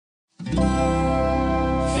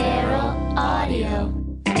Feral Audio.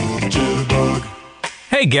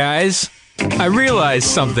 Hey guys, I realized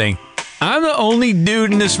something. I'm the only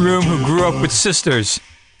dude in this room who grew up with sisters.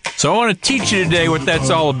 So I want to teach you today what that's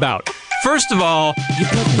all about. First of all,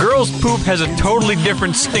 girls' poop has a totally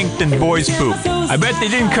different stink than boys' poop. I bet they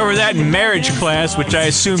didn't cover that in marriage class, which I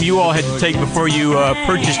assume you all had to take before you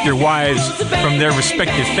purchased your wives from their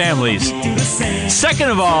respective families.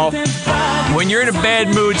 Second of all, when you're in a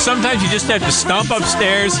bad mood, sometimes you just have to stomp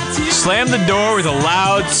upstairs, slam the door with a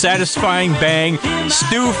loud, satisfying bang,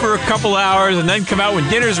 stew for a couple hours, and then come out when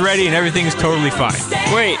dinner's ready and everything's totally fine.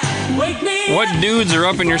 Wait, what dudes are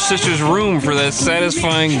up in your sister's room for that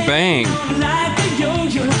satisfying bang?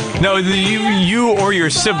 No, you or your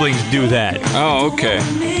siblings do that. Oh, okay.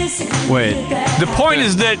 Wait, The point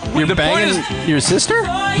is that you're the point banging is, your sister?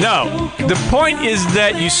 no, the point is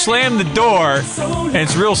that you slam the door and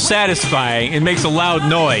it's real satisfying. It makes a loud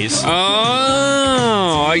noise.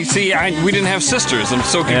 Oh, I see. We didn't have sisters. I'm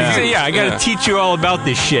so confused. So yeah, I gotta teach you all about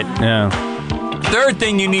this shit. Yeah. Third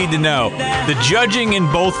thing you need to know, the judging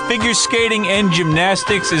in both figure skating and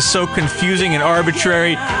gymnastics is so confusing and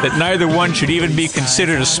arbitrary that neither one should even be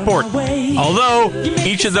considered a sport. Although,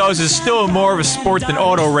 each of those is still more of a sport than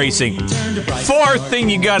auto racing. Fourth thing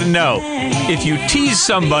you gotta know, if you tease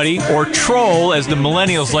somebody, or troll as the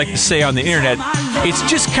millennials like to say on the internet, it's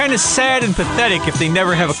just kind of sad and pathetic if they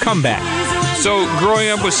never have a comeback. So, growing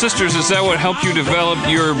up with sisters, is that what helped you develop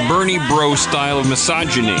your Bernie Bro style of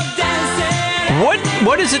misogyny?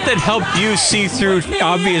 What is it that helped you see through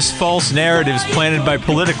obvious false narratives planted by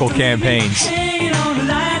political campaigns?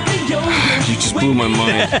 You just blew my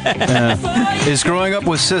mind. Is growing up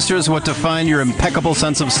with sisters what defined your impeccable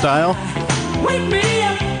sense of style?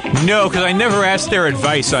 No, because I never asked their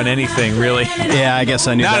advice on anything, really. Yeah, I guess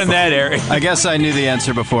I knew Not that. in that area. I guess I knew the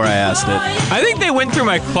answer before I asked it. I think they went through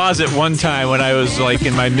my closet one time when I was like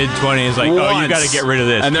in my mid-20s, like, oh, you got to get rid of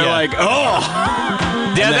this. And they're Yeah. like, oh!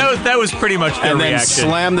 Yeah, that was pretty much their And then reaction.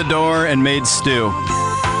 slammed the door and made stew.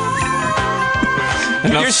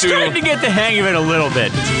 You're starting to get the hang of it a little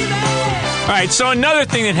bit. All right, so another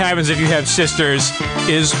thing that happens if you have sisters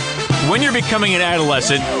is when you're becoming an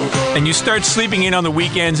adolescent and you start sleeping in on the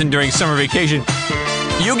weekends and during summer vacation,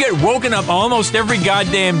 you get woken up almost every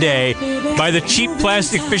goddamn day by the cheap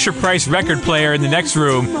plastic Fisher-Price record player in the next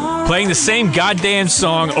room playing the same goddamn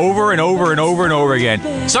song over and over and over and over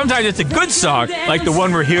again. Sometimes it's a good song, like the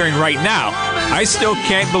one we're hearing right now. I still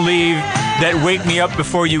can't believe that Wake Me Up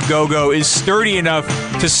Before You Go-Go is sturdy enough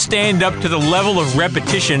to stand up to the level of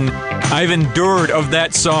repetition I've endured of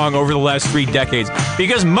that song over the last 3 decades.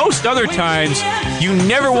 Because most other times, you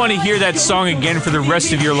never want to hear that song again for the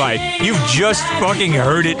rest of your life. You've just fucking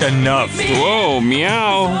heard it enough. Whoa,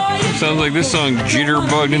 meow. Sounds like this song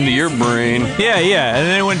jitterbugged into your brain. Yeah, and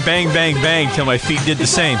then it went bang, bang, bang till my feet did the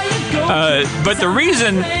same. But the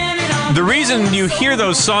reason you hear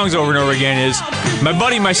those songs over and over again is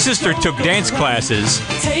my sister took dance classes,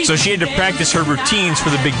 so she had to practice her routines for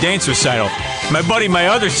the big dance recital. My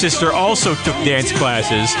other sister also took dance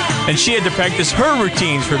classes, and she had to practice her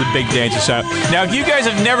routines for the big dance recital. Now, if you guys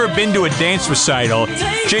have never been to a dance recital,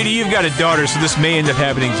 JD, you've got a daughter, so this may end up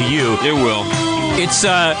happening to you. It will. It's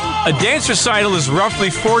a dance recital is roughly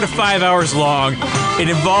 4 to 5 hours long. It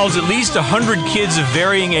involves at least 100 kids of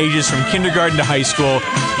varying ages from kindergarten to high school.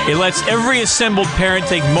 It lets every assembled parent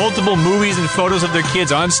take multiple movies and photos of their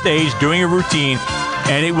kids on stage doing a routine,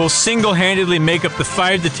 and it will single-handedly make up the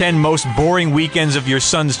 5 to 10 most boring weekends of your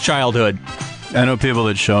son's childhood. I know people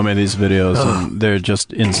that show me these videos, and they're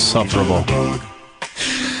just insufferable.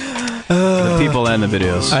 The people and the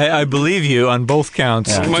videos. I believe you on both counts.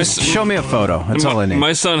 Yeah, just show me a photo. That's all I need.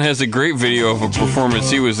 My son has a great video of a performance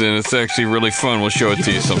he was in. It's actually really fun. We'll show it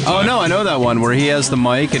to you sometime. Oh, no, I know that one where he has the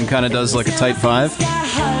mic and kind of does like a tight five.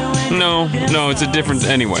 No, it's a different...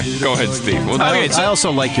 Anyway, go ahead, Steve. I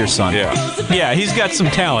also like your son. Yeah, he's got some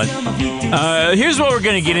talent. Here's what we're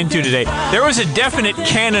going to get into today. There was a definite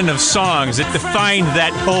canon of songs that defined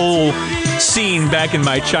that whole scene back in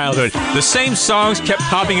my childhood. The same songs kept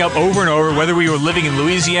popping up over and over, whether we were living in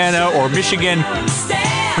Louisiana or Michigan.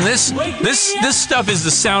 And this stuff is the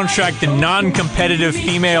soundtrack to non-competitive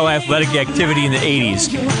female athletic activity in the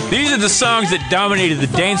 80s. These are the songs that dominated the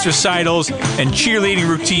dance recitals and cheerleading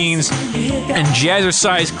routines and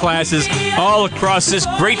jazzercise classes all across this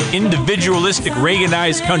great individualistic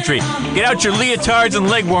Reaganized country. Get out your leotards and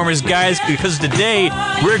leg warmers, guys, because today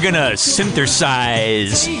we're gonna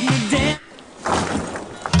synthesize.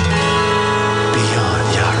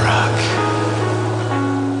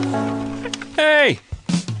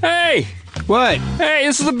 Hey! What? Hey,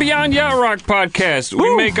 this is the Beyond Yacht Rock podcast.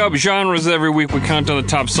 We make up genres every week. We count down the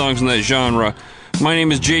top songs in that genre. My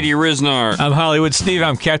name is JD Riznar. I'm Hollywood Steve.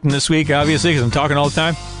 I'm captain this week, obviously, because I'm talking all the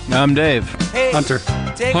time. I'm Dave. Hunter.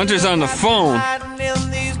 Hunter's on the phone.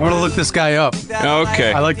 I want to look this guy up.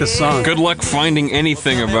 Okay. I like this song. Good luck finding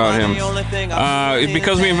anything about him.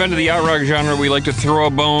 Because we invented the yacht rock genre, we like to throw a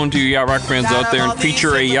bone to yacht rock fans out there and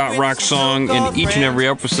feature a yacht rock song in each and every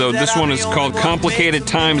episode. This one is called "Complicated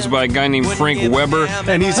Times" by a guy named Frank Weber.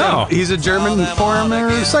 And he's a German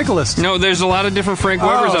former cyclist. No, there's a lot of different Frank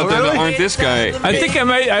Webers out there that aren't this guy. I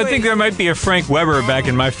think there might be a Frank Weber back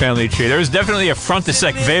in my family tree. There was definitely a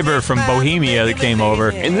Frontisek Weber from Bohemia that came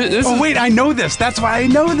over. And this Oh is, wait, I know this. That's why I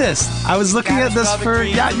know this. I was looking at this for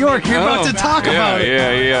Yacht York. You're about to talk about it.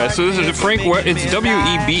 Yeah. So this is Frank Weber. It's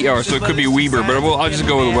W-E-B-R, so it could be Weber, but I'll just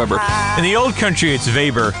go with Weber. In the old country, it's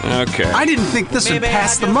Weber. Okay. I didn't think this would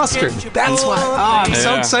pass the mustard. That's why. Oh, I'm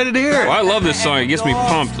so Yeah. excited to hear it. Well, I love this song. It gets me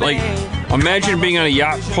pumped. Like, imagine being on a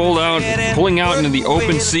yacht, pulling out into the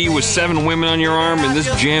open sea with 7 women on your arm, and this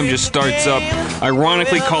jam just starts up.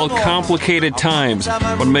 Ironically called "Complicated Times,"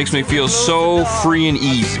 but it makes me feel so free and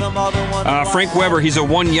easy. Frank Weber, he's a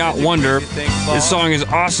one yacht wonder. This song is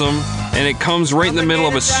awesome, and it comes right in the middle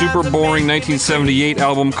of a super boring 1978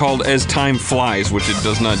 album called "As Time Flies," which it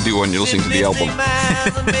does not do when you're listening to the album.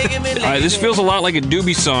 This feels a lot like a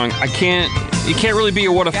Doobie song. It can't really be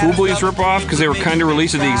a What If Hooblies ripoff because they were kind of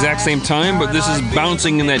released at the exact same time, but this is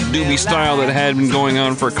bouncing in that Doobie style that had been going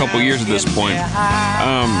on for a couple years at this point.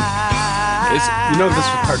 You know this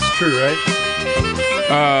part's true, right?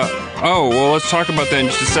 Well, let's talk about that in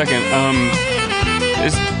just a second.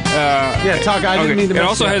 Yeah, talk. I didn't need to. It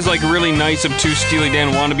also has like really nice obtuse Steely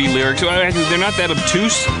Dan wannabe lyrics. They're not that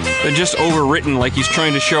obtuse. They're just overwritten, like he's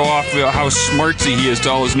trying to show off how smartsy he is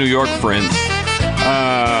to all his New York friends.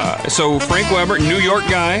 So Frank Weber, New York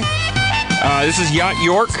guy. This is Yacht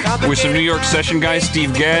York with some New York session guys: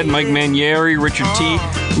 Steve Gadd, Mike Manieri, Richard T.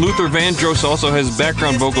 Luther Vandross also has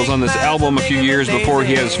background vocals on this album a few years before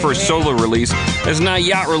he had his first solo release. It's not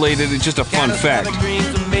yacht related, it's just a fun fact.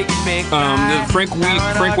 Frank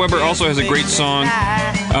Weber also has a great song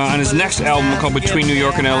on his next album called "Between New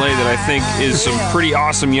York and LA" that I think is some pretty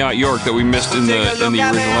awesome Yacht York that we missed in the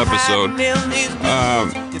original episode.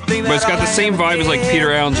 But it's got the same vibe as like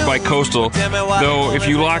Peter Allen's Bi-Coastal, though if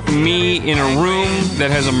you lock me in a room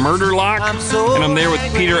that has a murder lock and I'm there with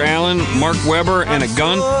Peter Allen, Mark Webber, and a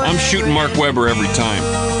gun, I'm shooting Mark Webber every time.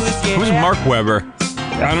 Who's Mark Webber?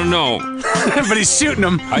 I don't know. But he's shooting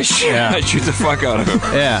him. I shoot the fuck out of him.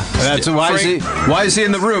 Yeah. That's why is he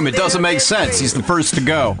in the room? It doesn't make sense. He's the first to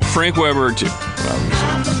go. Frank Weber, too.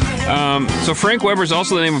 So Frank Weber is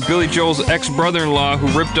also the name of Billy Joel's ex-brother-in-law who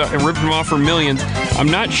ripped him off for millions. I'm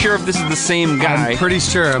not sure if this is the same guy. I'm pretty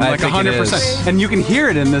sure. I'm I like think it 100%. is. And you can hear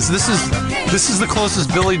it in this. This is the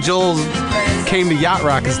closest Billy Joel came to yacht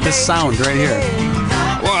rock. Is this sound right here?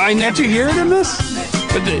 Well, Can't you hear it in this?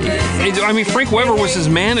 Frank Weber was his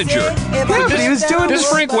manager. Yeah, but he was doing This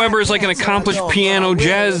Frank Weber is like an accomplished piano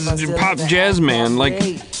pop jazz man. Like,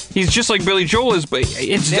 he's just like Billy Joel is, but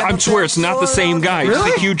I swear it's not the same guy. It's just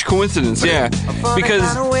Really? a huge coincidence, yeah. Because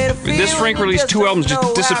this Frank released 2 albums,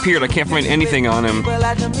 just disappeared. I can't find anything on him.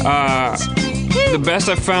 The best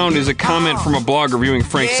I found is a comment from a blog reviewing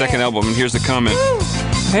Frank's second album, and here's the comment.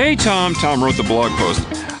 "Hey, Tom." Tom wrote the blog post.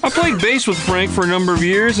 "I played bass with Frank for a number of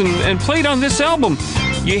years and played on this album.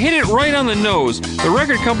 You hit it right on the nose. The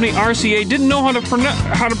record company RCA didn't know how to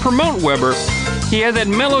promote Weber. He had that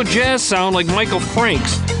mellow jazz sound like Michael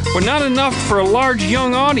Frank's, but not enough for a large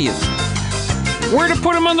young audience. Where to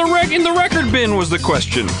put him in the record bin was the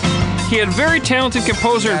question. He had a very talented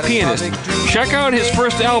composer and pianist. Check out his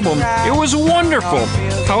first album. It was wonderful.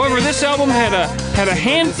 However, this album had a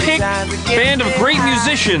hand-picked band of great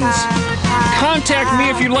musicians. Contact me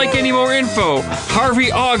if you'd like any more info.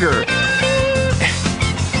 Harvey Auger.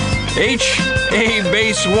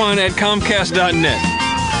 HABass1@comcast.net."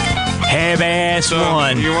 Have-ass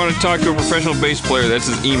one. You want to talk to a professional bass player, that's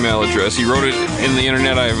his email address. He wrote it in the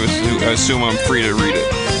internet. I assume I'm free to read it.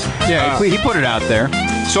 Yeah, he put it out there.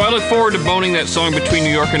 So I look forward to boning that song "Between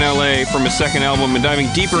New York and LA" from his second album and diving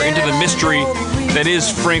deeper into the mystery that is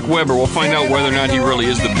Frank Weber. We'll find out whether or not he really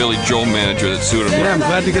is the Billy Joel manager that sued him. Yeah, I'm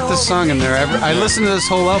glad to get this song in there. I listened to this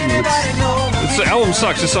whole album. The album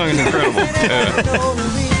sucks. This song is incredible.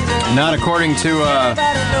 Not according to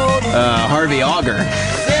Harvey Auger.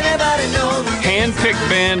 Hand-picked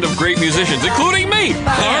band of great musicians, including me,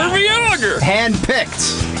 Harvey Auger. Hand-picked.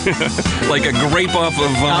 Like a grape off a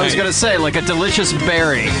vine. I was going to say, like a delicious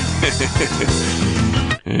berry.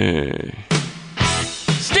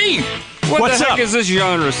 Steve, What What's the heck up? is this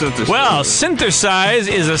genre synthesis? Well, synthesize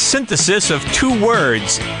is a synthesis of two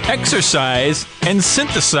words, exercise and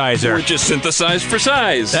synthesizer. We're just synthesized for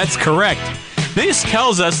size. That's correct. This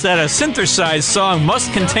tells us that a synthesized song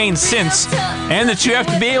must contain synths and that you have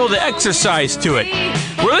to be able to exercise to it.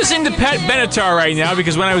 We're listening to Pat Benatar right now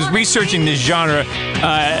because when I was researching this genre,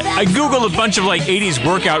 I Googled a bunch of like 80s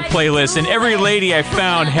workout playlists and every lady I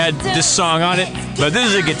found had this song on it. But this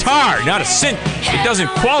is a guitar, not a synth. It doesn't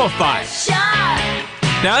qualify.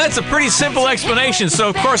 Now, that's a pretty simple explanation, so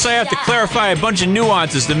of course I have to clarify a bunch of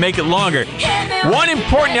nuances to make it longer. One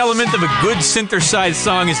important element of a good synthesized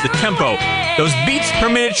song is the tempo. Those beats per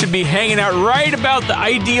minute should be hanging out right about the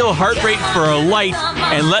ideal heart rate for a light,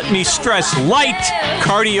 and let me stress, light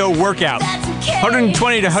cardio workout.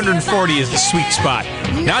 120 to 140 is the sweet spot.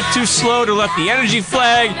 Not too slow to let the energy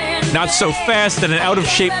flag, not so fast that an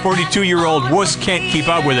out-of-shape 42-year-old wuss can't keep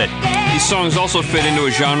up with it. These songs also fit into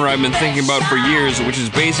a genre I've been thinking about for years, which is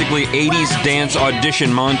basically 80s dance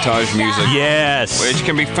audition montage music. Yes. Which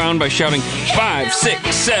can be found by shouting 5,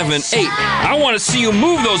 6, 7, 8. I want to see you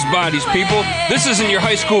move those bodies, people. This isn't your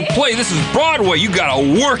high school play. This is Broadway. You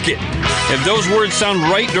gotta work it. If those words sound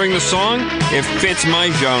right during the song, it fits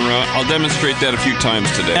my genre. I'll demonstrate that a few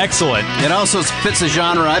times today. Excellent. It also fits a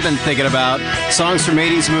genre I've been thinking about. Songs from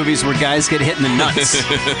 80s movies where guys get hit in the nuts.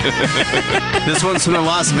 This one's from the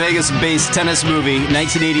Las Vegas-based tennis movie,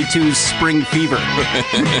 1982's Spring Fever.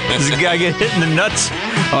 Does the guy get hit in the nuts?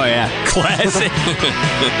 Oh, yeah. Classic.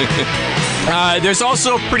 There's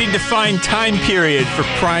also a pretty defined time period for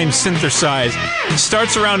prime synthesize. It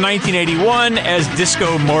starts around 1981 as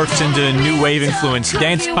disco morphs into new wave influence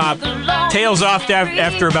dance pop, tails off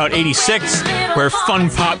after about 86, where fun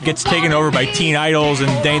pop gets taken over by teen idols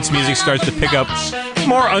and dance music starts to pick up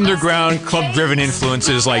more underground, club-driven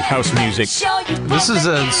influences like house music. This is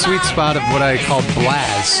a sweet spot of what I call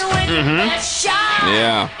blaz.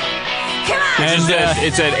 Yeah. And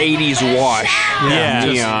It's that 80s wash. yeah,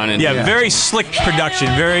 Neon and very slick production,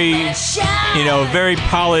 very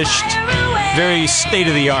polished, very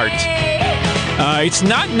state-of-the-art. It's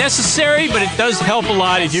not necessary, but it does help a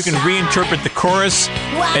lot if you can reinterpret the chorus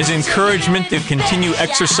as encouragement to continue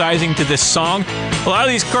exercising to this song. A lot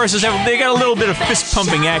of these choruses got a little bit of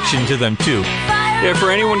fist-pumping action to them, too. Yeah,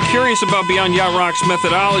 for anyone curious about Beyond Yacht Rock's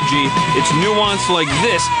methodology, it's nuance like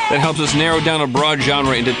this that helps us narrow down a broad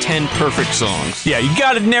genre into 10 perfect songs. Yeah, you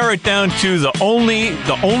got to narrow it down to the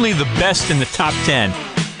best in the top 10.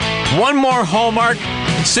 One more hallmark: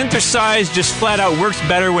 synthesized just flat out works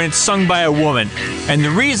better when it's sung by a woman. And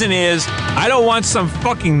the reason is, I don't want some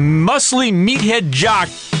fucking muscly meathead jock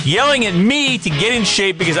yelling at me to get in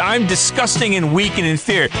shape because I'm disgusting and weak and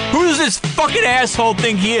inferior. Who does this fucking asshole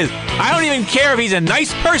think he is? I don't even care if he's a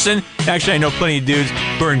nice person. Actually, I know plenty of dudes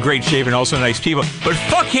who are in great shape and also nice people. But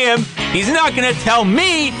fuck him. He's not going to tell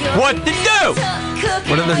me what to do.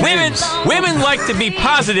 What are their names? Women like to be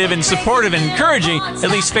positive and supportive and encouraging, at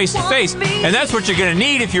least face to face. And that's what you're going to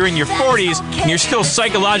need if you're in your 40s and you're still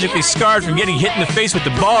psychologically scarred from getting hit in the face with the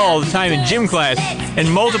ball all the time in gym class.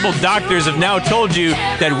 And multiple doctors have now told you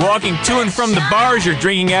that walking to and from the bars you're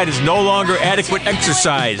drinking at is no longer adequate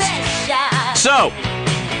exercise. So,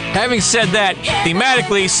 having said that,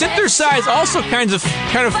 thematically, synthesize also kind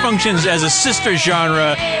of functions as a sister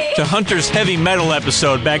genre to Hunter's heavy metal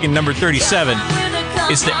episode back in number 37.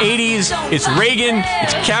 It's the 80s, it's Reagan,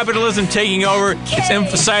 it's capitalism taking over, it's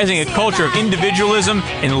emphasizing a culture of individualism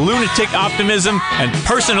and lunatic optimism and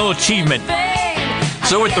personal achievement.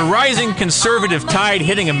 So with the rising conservative tide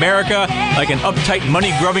hitting America like an uptight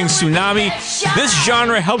money-grubbing tsunami, this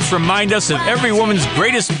genre helps remind us of every woman's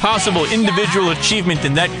greatest possible individual achievement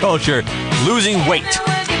in that culture, losing weight.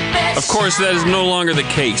 Of course, that is no longer the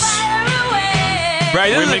case.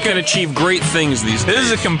 Right, Women can achieve great things these days. This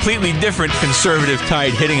is a completely different conservative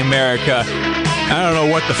tide hitting America. I don't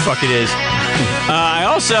know what the fuck it is. I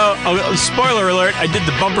also, spoiler alert, I did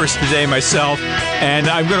the bumpers today myself, and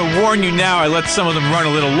I'm going to warn you now, I let some of them run a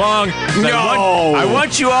little long. No! I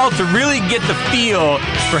want you all to really get the feel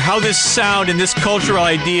for how this sound and this cultural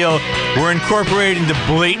ideal were incorporated into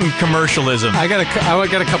blatant commercialism. I got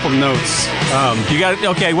a couple notes. You got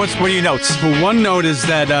okay? What are your notes? Well, one note is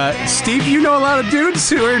that Steve, you know a lot of dudes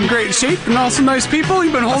who are in great shape and also nice people.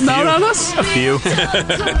 You've been holding out on us. A few.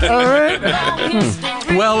 All right.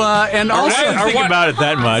 Well, and also, I didn't think about it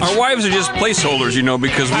that much. Our wives are just placeholders,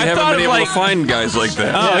 because we haven't thought been of able to find guys like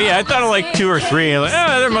that. Oh yeah, I thought of like 2 or 3. Like,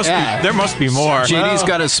 there must be more. JD's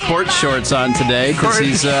got his sports shorts on today because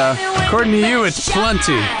he's. according to you, it's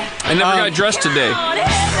plenty. I never got dressed today.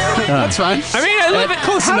 That's fine. I mean, I live it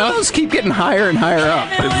Close How do enough. those keep getting higher and higher up?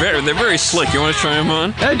 They're very slick. You want to try them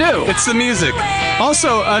on? I do. It's the music.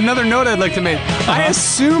 Also, another note I'd like to make. I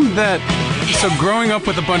assume that, so growing up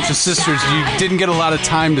with a bunch of sisters, you didn't get a lot of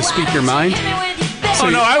time to speak your mind. Oh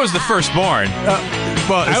no, I was the firstborn.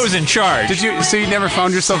 Well, I was in charge. Did you? So you never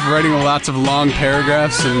found yourself writing lots of long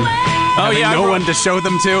paragraphs and having yeah, I no wrote- one to show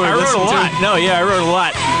them to or I wrote listen a lot. to? No, yeah, I wrote a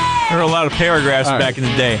lot. I wrote a lot of paragraphs All right. back in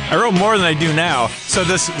the day. I wrote more than I do now So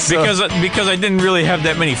this because I didn't really have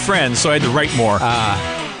that many friends, so I had to write more.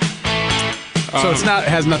 so it's not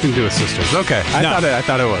has nothing to do with sisters. Okay, I No.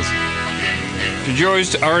 thought it was. Did you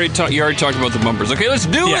already talked about the bumpers? Okay, let's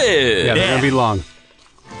do Yeah. it. Yeah, they're gonna be long.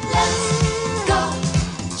 Let's go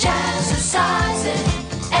jazzercising,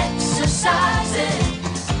 exercising.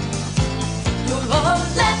 Oh,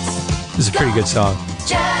 let's This is a pretty good song.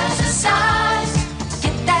 jazzercise.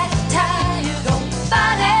 Get that tired old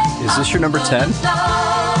body. Is this your number 10?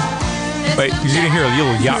 Wait, because you can hear a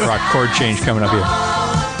little yacht rock chord change coming up here.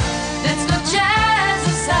 Let's go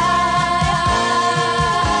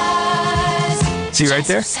jazzercise. See right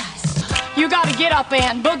there? You gotta get up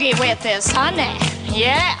and boogie with this, honey.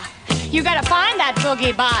 Yeah. You gotta find that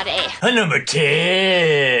boogie body. Number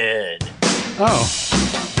 10. Oh,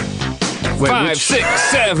 wait, 5, 6,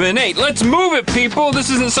 7, 8. Let's move it, people. This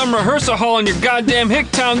isn't some rehearsal hall in your goddamn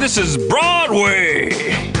Hicktown. This is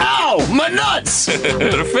Broadway. Ow, my nuts!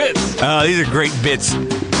 It fits. These are great bits.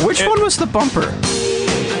 Which one was the bumper?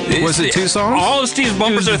 Was it 2 songs? All of Steve's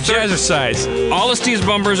bumpers are 30. jazzercise. All of Steve's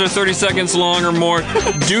bumpers are 30 seconds long or more.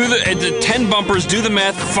 Do the 10 bumpers. Do the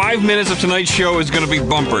math. 5 minutes of tonight's show is going to be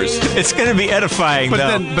bumpers. It's going to be edifying, but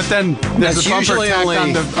though. then there's That's a bumper usually tacked only-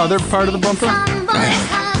 on the other part of the bumper.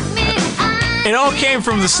 It all came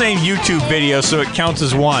from the same YouTube video, so it counts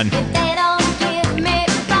as one. But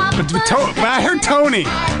I heard Tony.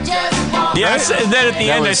 Yes, and then at the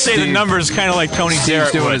end I was say the Steve. numbers kind of like Tony Steve's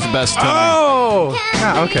Zarrett doing would. his best tonight. Oh,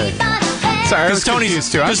 yeah, okay. Sorry, I was Because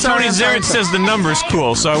confused too. I'm Tony sorry, Zarrett says the number's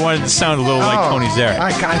cool, so I wanted to sound a little like Tony Zarrett.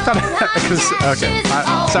 I thought because okay.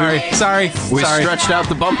 Sorry. We stretched out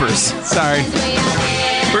the bumpers. Sorry.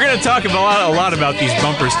 We're going to talk a lot about these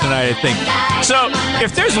bumpers tonight, I think. So,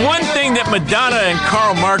 if there's one thing that Madonna and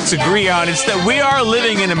Karl Marx agree on, it's that we are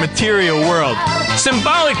living in a material world.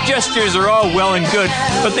 Symbolic gestures are all well and good,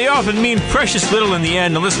 but they often mean precious little in the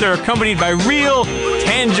end unless they're accompanied by real,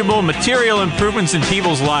 tangible, material improvements in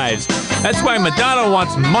people's lives. That's why Madonna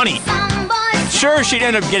wants money. Sure, she'd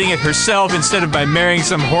end up getting it herself instead of by marrying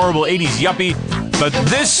some horrible 80s yuppie, but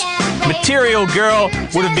this material girl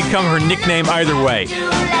would have become her nickname either way.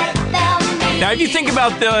 Now, if you think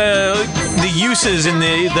about the uses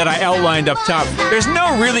that I outlined up top, there's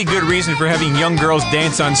no really good reason for having young girls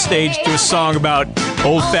dance on stage to a song about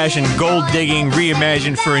old-fashioned gold digging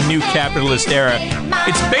reimagined for a new capitalist era.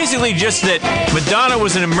 It's basically just that Madonna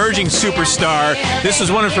was an emerging superstar. This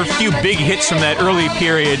was one of her few big hits from that early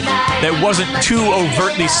period that wasn't too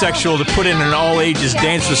overtly sexual to put in an all-ages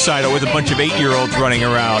dance recital with a bunch of 8-year-olds running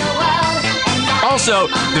around. Also,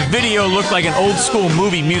 the video looked like an old-school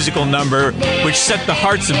movie musical number, which set the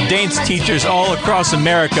hearts of dance teachers all across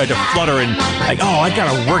America to flutter and like, oh, I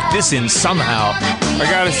gotta work this in somehow. I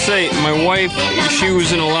gotta say, my wife, she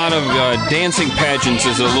was in a lot of dancing pageants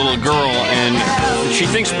as a little girl, and she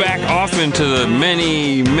thinks back often to the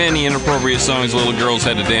many, many inappropriate songs little girls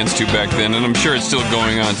had to dance to back then, and I'm sure it's still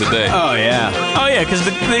going on today. Oh, yeah. Oh yeah, because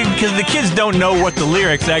the kids don't know what the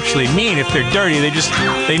lyrics actually mean if they're dirty.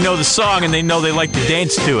 They know the song and they know they like to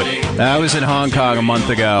dance to it. I was in Hong Kong a month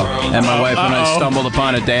ago, and my wife and I stumbled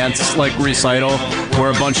upon a dance recital where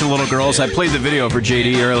a bunch of little girls. I played the video for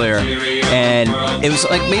JD earlier, and it was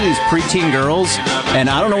like maybe these preteen girls, and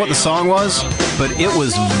I don't know what the song was, but it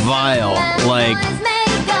was vile. Like,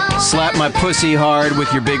 slap my pussy hard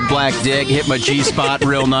with your big black dick, hit my G-spot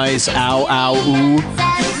real nice, ow, ow, ooh.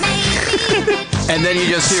 And then you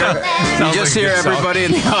just hear Sounds like a good song. everybody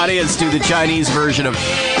in the audience do the Chinese version of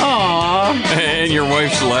 "Aww." And your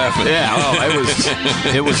wife's laughing. Yeah,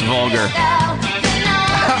 oh, it was vulgar.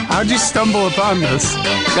 How'd you stumble upon this?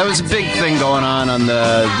 That was a big thing going on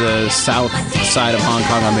the south side of Hong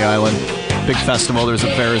Kong on the island. Big festival. There's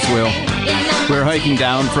a Ferris wheel. We were hiking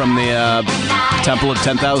down from the Temple of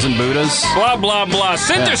 10,000 Buddhas. Blah, blah, blah.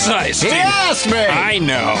 Synthesize, Steve. He asked me! I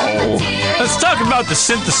know. Let's talk about the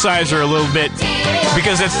synthesizer a little bit,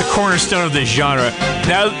 because that's the cornerstone of this genre.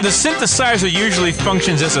 Now, the synthesizer usually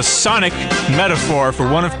functions as a sonic metaphor for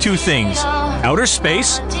one of two things: outer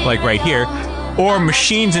space, like right here, or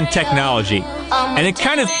machines and technology. And it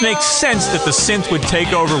kind of makes sense that the synth would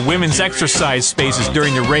take over women's exercise spaces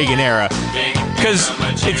during the Reagan era. Because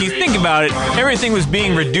if you think about it, everything was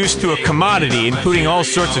being reduced to a commodity, including all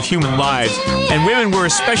sorts of human lives. And women were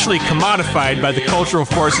especially commodified by the cultural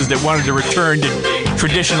forces that wanted to return to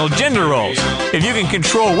traditional gender roles. If you can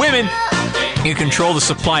control women, you control the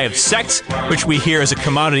supply of sex, which we hear as a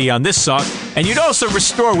commodity on this song, and you'd also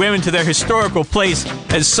restore women to their historical place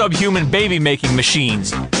as subhuman baby-making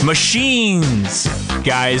machines. Machines,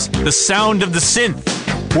 guys, the sound of the synth.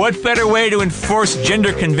 What better way to enforce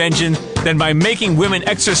gender convention than by making women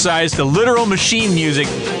exercise to literal machine music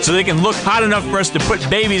so they can look hot enough for us to put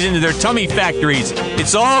babies into their tummy factories?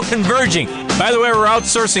 It's all converging. By the way, we're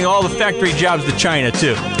outsourcing all the factory jobs to China,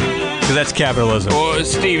 too. Because that's capitalism. Well,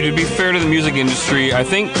 Steve, to be fair to the music industry, I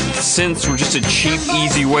think synths were just a cheap,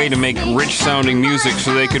 easy way to make rich-sounding music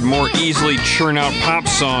so they could more easily churn out pop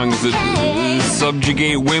songs that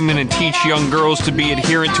subjugate women and teach young girls to be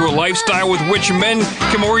adherent to a lifestyle with which men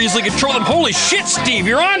can more easily control them. Holy shit, Steve,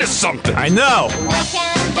 you're onto something. I know.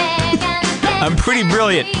 I'm pretty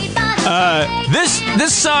brilliant.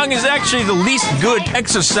 This song is actually the least good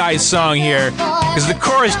exercise song here, because the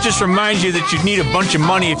chorus just reminds you that you'd need a bunch of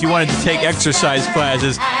money if you wanted to take exercise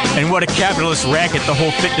classes, and what a capitalist racket the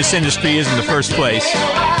whole fitness industry is in the first place.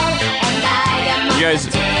 You guys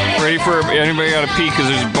ready for anybody got to pee? Because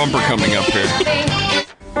there's a bumper coming up here.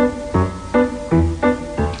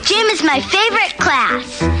 Gym is my favorite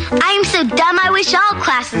class. I am so dumb I wish all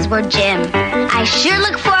classes were gym. I sure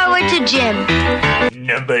look forward to gym.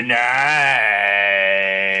 Number 9.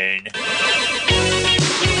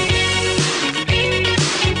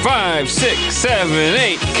 5, 6, 7,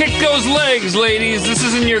 8. Kick those legs, ladies. This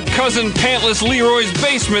isn't your cousin Pantless Leroy's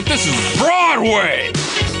basement. This is Broadway.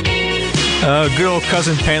 Good old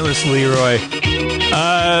cousin Pantless Leroy.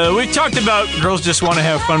 We talked about Girls Just Want to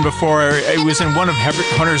Have Fun before. It was in one of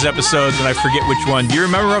Hunter's episodes, and I forget which one. Do you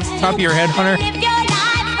remember off the top of your head, Hunter?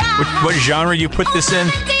 What genre you put this in?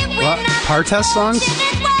 What? Partest songs?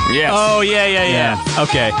 Yes. Oh, yeah.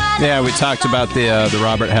 Okay. Yeah, we talked about the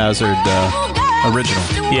Robert Hazard original.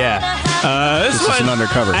 Yeah. This is one, an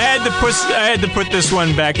undercover. I had to put this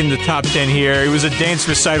one back in the top 10 here. It was a dance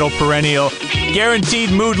recital perennial.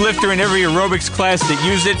 Guaranteed mood lifter in every aerobics class that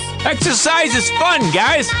used it. Exercise is fun,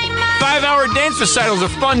 guys. 5-hour dance recitals are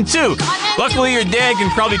fun, too. Luckily, your dad can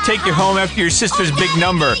probably take you home after your sister's big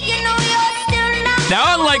number.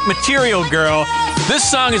 Now, unlike Material Girl, this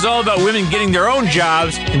song is all about women getting their own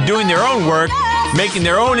jobs and doing their own work, making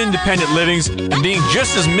their own independent livings, and being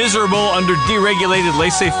just as miserable under deregulated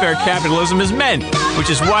laissez-faire capitalism as men, which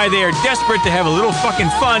is why they are desperate to have a little fucking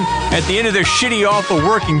fun at the end of their shitty, awful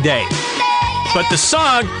working day. But the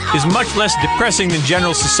song is much less depressing than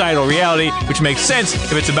general societal reality, which makes sense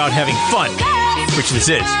if it's about having fun, which this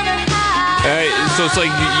is. So it's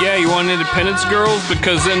like, yeah, you want independence, girls?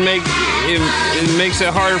 Because then it makes it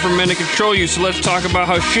harder for men to control you, so let's talk about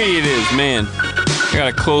how shitty it is, man. I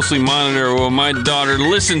gotta closely monitor what my daughter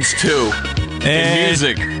listens to in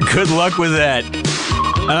music. Good luck with that.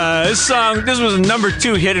 This was a number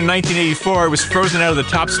 2 hit in 1984. It was frozen out of the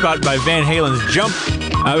top spot by Van Halen's Jump.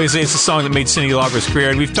 Obviously, it's a song that made Cyndi Lauper's career.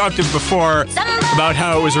 And we've talked before about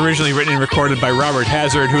how it was originally written and recorded by Robert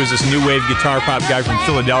Hazard, who is this new wave guitar pop guy from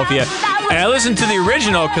Philadelphia. And I listened to the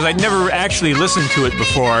original because I'd never actually listened to it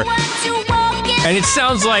before. And it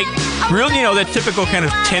sounds like real, that typical kind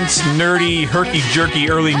of tense, nerdy, herky-jerky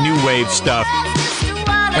early new wave stuff.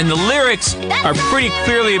 And the lyrics are pretty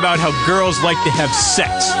clearly about how girls like to have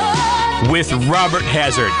sex with Robert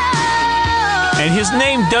Hazard. And his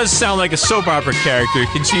name does sound like a soap opera character,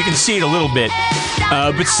 so you can see it a little bit.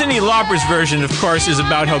 But Cyndi Lauper's version, of course, is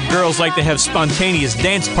about how girls like to have spontaneous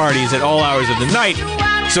dance parties at all hours of the night,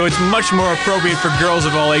 so it's much more appropriate for girls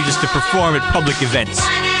of all ages to perform at public events.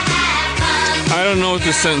 I don't know what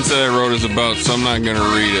the sentence that I wrote is about, so I'm not going to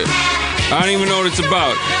read it. I don't even know what it's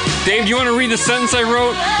about. Dave, do you want to read the sentence I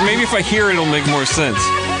wrote? Maybe if I hear it, it'll make more sense.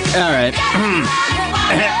 All right.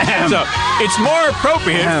 So, it's more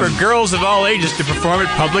appropriate for girls of all ages to perform at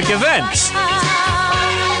public events.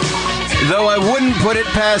 Though I wouldn't put it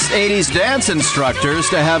past 80s dance instructors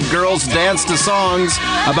to have girls dance to songs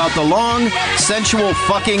about the long, sensual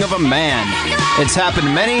fucking of a man. It's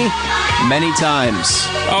happened many, many times.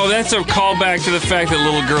 Oh, that's a callback to the fact that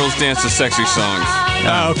little girls dance to sexy songs.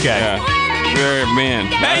 Oh, okay. Yeah. Very, man.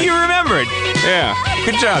 Now you remembered. Yeah.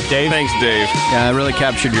 Good job, Dave. Thanks, Dave. Yeah, I really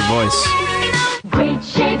captured your voice. Great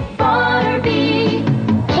shape Barbie.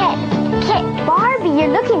 Kit, Barbie,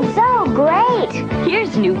 you're looking so great.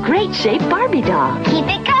 Here's new Great Shape Barbie doll. Keep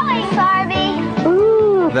it going, Barbie.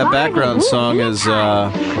 Ooh, That Barbie, background song is,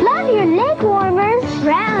 Love your leg warmers.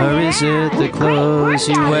 Round Or is it the clothes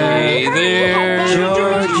you wear? Hey there,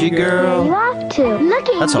 Georgie girl. Off to.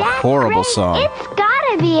 Looking That's a horrible great. song. It's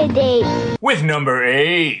gotta be a date. With number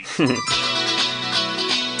 8.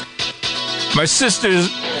 My sister's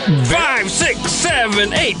 5, 6,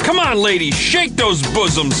 7, 8. Come on, ladies, shake those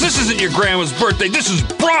bosoms. This isn't your grandma's birthday. This is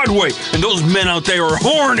Broadway, and those men out there are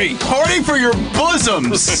horny. Horny for your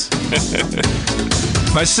bosoms.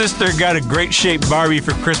 My sister got a great shaped Barbie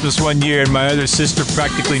for Christmas one year, and my other sister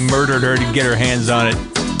practically murdered her to get her hands on it.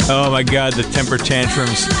 Oh my God, the temper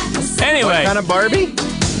tantrums. Anyway, What kind of Barbie?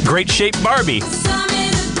 great shaped Barbie.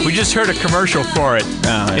 We just heard a commercial for it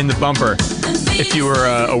in the bumper. If you were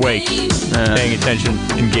awake, paying attention,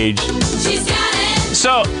 engaged.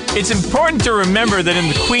 So, it's important to remember that in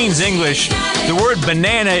the Queen's English, the word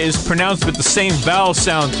banana is pronounced with the same vowel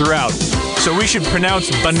sound throughout. So we should pronounce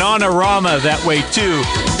Bananarama that way too,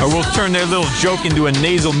 or we'll turn their little joke into a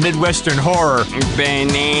nasal Midwestern horror.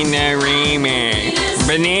 Bananarama.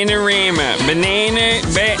 Bananarama.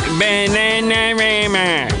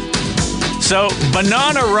 Bananarama. So,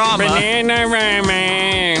 Bananarama.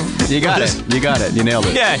 Bananarama. You got it. You got it. You nailed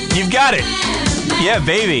it. Yeah, you've got it. Yeah,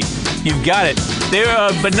 baby. You've got it.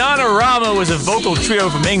 Bananarama was a vocal trio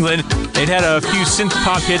from England. They'd had a few synth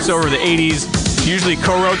pop hits over the 80s, usually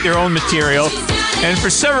co-wrote their own material. And for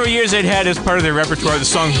several years, they'd had as part of their repertoire the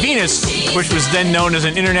song Venus, which was then known as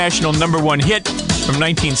an international #1 hit from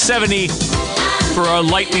 1970 for a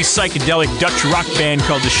lightly psychedelic Dutch rock band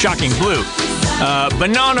called the Shocking Blue.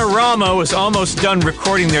 Bananarama was almost done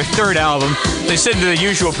recording their third album. They said to the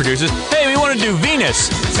usual producers, hey, we want to do Venus.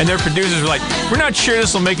 And their producers were like, we're not sure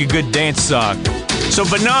this will make a good dance song. So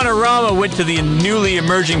Bananarama went to the newly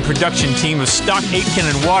emerging production team of Stock Aitken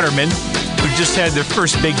and Waterman, who just had their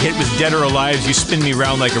first big hit with Dead or Alive's You Spin Me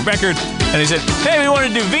Round Like a Record. And they said, hey, we want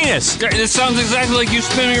to do Venus. This sounds exactly like You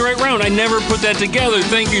Spin Me Right Round. I never put that together.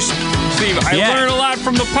 Thank you, Steve. I learned a lot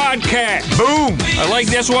from the podcast. Boom.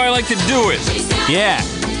 That's why I like to do it. Yeah.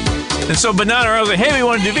 And so Bananarama was like, hey, we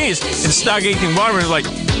want to do Venus. And Stock Aitken and Waterman was like,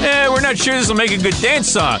 we're not sure this will make a good dance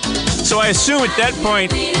song. So I assume at that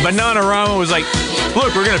point, Bananarama was like,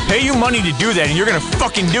 look, we're going to pay you money to do that, and you're going to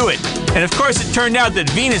fucking do it. And of course, it turned out that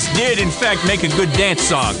Venus did, in fact, make a good dance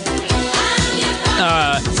song.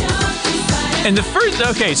 And the first,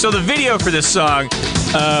 so the video for this song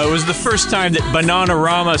was the first time that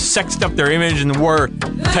Bananarama sexed up their image and wore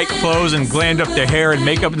tight clothes and glammed up their hair and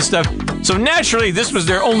makeup and stuff. So naturally, this was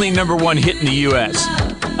their only #1 hit in the U.S.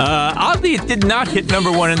 Oddly, it did not hit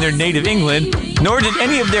 #1 in their native England, nor did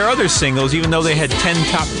any of their other singles, even though they had 10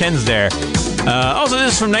 top 10s there. Also,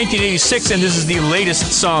 this is from 1986, and this is the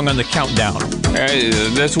latest song on the countdown.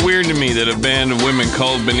 That's weird to me that a band of women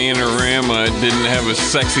called Bananarama didn't have a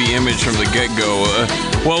sexy image from the get-go.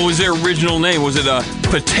 What was their original name? Was it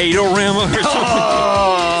Potato-rama or something?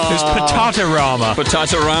 It was Patatarama.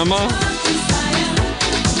 Patatarama?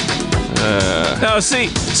 Now, see,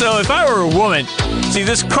 so if I were a woman,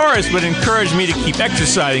 this chorus would encourage me to keep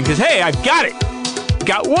exercising, because, hey, I've got it.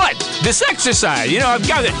 Got what? This exercise, I've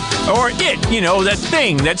got it. Or it, that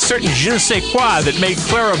thing, that certain je ne sais quoi that made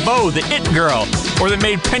Clara Bow the it girl, or that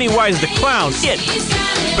made Pennywise the clown it.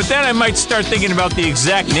 But then I might start thinking about the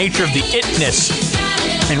exact nature of the itness,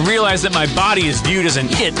 and realize that my body is viewed as an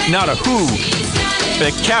it, not a who.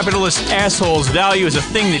 That capitalist assholes value as a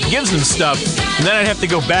thing that gives them stuff, and then I'd have to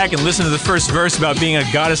go back and listen to the first verse about being a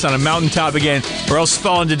goddess on a mountaintop again, or else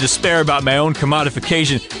fall into despair about my own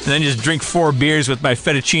commodification, and then just drink 4 beers with my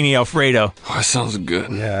fettuccine Alfredo. Oh, that sounds good.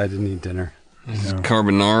 Yeah, I didn't eat dinner.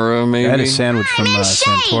 Carbonara, maybe? I had a sandwich from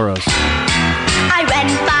Santoro's. I run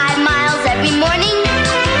 5 miles every morning.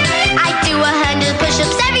 I do 100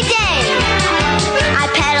 push-ups every day. I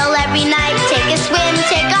pedal every night, take a swim,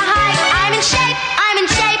 take a hike. I'm in shape, I'm in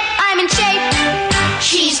shape, I'm in shape.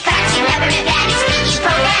 She's practicing peppermint patty's PE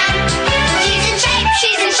program. She's in shape,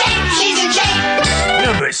 she's in shape, she's in shape.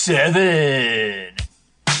 Number 7.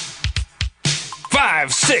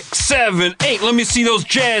 5, 6, 7, 8. Let me see those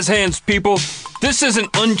jazz hands, people. This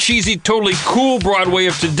isn't uncheesy, totally cool Broadway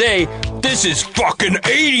of today. This is fucking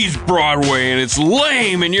 80s Broadway, and it's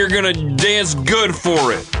lame, and you're gonna dance good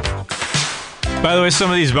for it. By the way, some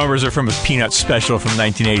of these bumpers are from a Peanuts special from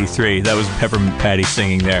 1983. That was Peppermint Patty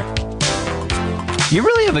singing there. You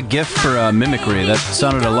really have a gift for mimicry. That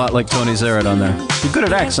sounded a lot like Tony Zaret on there. You're good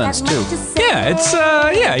at accents, too. Yeah, it's,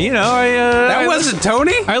 That wasn't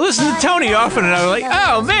Tony? I listen to Tony often, and I was like,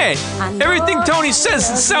 oh, man, everything Tony says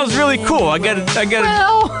sounds really cool. I got it.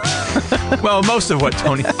 Well, most of what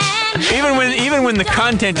Tony... Even when the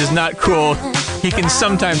content is not cool, he can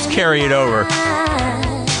sometimes carry it over.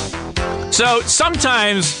 So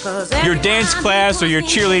sometimes your dance class or your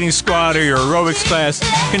cheerleading squad or your aerobics class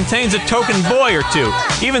contains a token boy or two,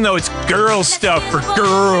 even though it's girl stuff for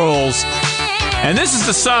girls. And this is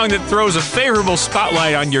the song that throws a favorable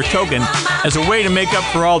spotlight on your token as a way to make up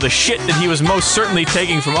for all the shit that he was most certainly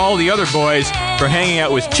taking from all the other boys for hanging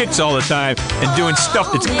out with chicks all the time and doing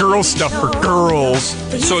stuff that's girl stuff for girls.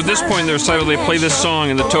 So at this point in their recital, they play this song,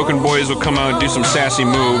 and the token boys will come out and do some sassy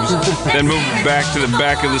moves, then move back to the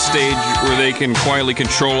back of the stage where they can quietly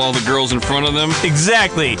control all the girls in front of them.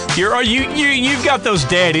 Exactly. You've got those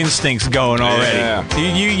dad instincts going already. Yeah.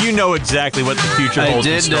 You know exactly what the future holds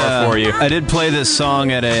in store for you. I did play this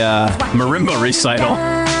song at a marimba recital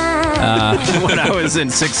when I was in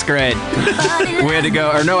 6th grade. We had to go,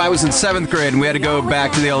 or no, I was in 7th grade, and we had to go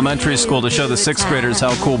back to the elementary school to show the 6th graders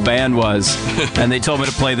how cool band was. And they told me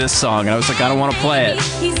to play this song, and I was like, I don't want to play it.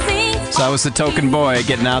 So I was the token boy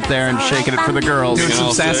getting out there and shaking it for the girls. Doing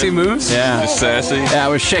some sassy moves? Yeah. Just sassy. Yeah, I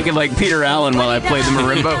was shaking like Peter Allen while I played the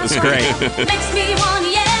marimba. It was great.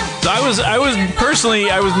 So I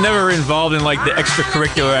was never involved in like the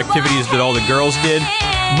extracurricular activities that all the girls did,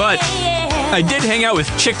 but I did hang out with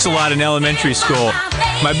chicks a lot in elementary school.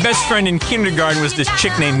 My best friend in kindergarten was this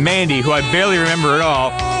chick named Mandy, who I barely remember at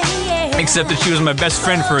all, except that she was my best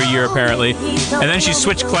friend for a year apparently, and then she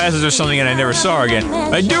switched classes or something and I never saw her again.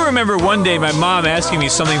 I do remember one day my mom asking me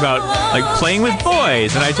something about like playing with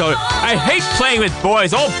boys, and I told her, I hate playing with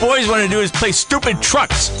boys. All boys want to do is play stupid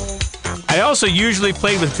trucks. I also usually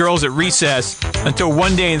played with girls at recess until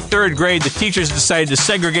one day in 3rd grade the teachers decided to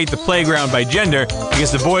segregate the playground by gender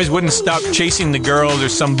because the boys wouldn't stop chasing the girls or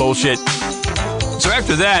some bullshit. So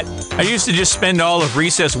after that, I used to just spend all of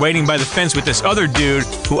recess waiting by the fence with this other dude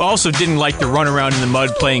who also didn't like to run around in the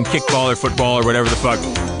mud playing kickball or football or whatever the fuck.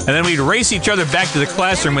 And then we'd race each other back to the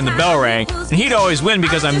classroom when the bell rang, and he'd always win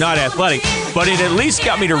because I'm not athletic, but it at least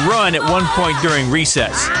got me to run at one point during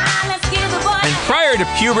recess. And prior to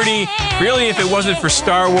puberty, really if it wasn't for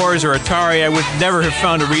Star Wars or Atari, I would never have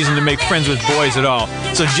found a reason to make friends with boys at all.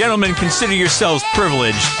 So gentlemen, consider yourselves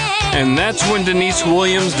privileged. And that's when Denise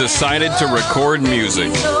Williams decided to record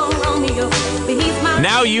music.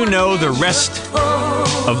 Now you know the rest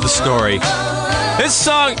of the story. This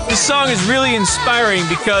song is really inspiring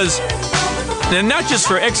because, and not just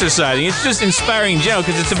for exercising, it's just inspiring in general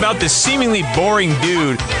because it's about this seemingly boring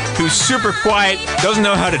dude who's super quiet, doesn't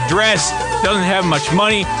know how to dress, doesn't have much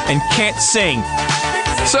money, and can't sing.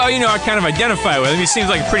 So, I kind of identify with him. He seems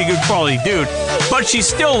like a pretty good quality dude, but she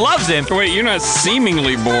still loves him. Wait, you're not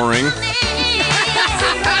seemingly boring.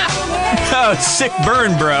 Oh, sick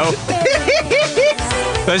burn, bro.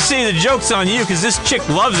 But see, the joke's on you because this chick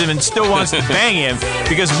loves him and still wants to bang him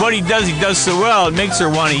because what he does so well, it makes her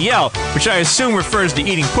want to yell, which I assume refers to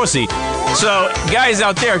eating pussy. So, guys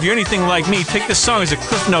out there, if you're anything like me, take this song as a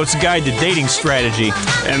Cliff Notes guide to dating strategy.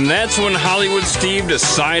 And that's when Hollywood Steve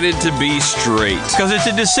decided to be straight. Because it's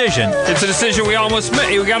a decision. It's a decision we all must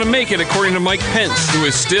make. We gotta make it, according to Mike Pence, who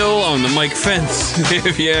is still on the Mike fence,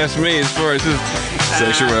 if you ask me, as far as his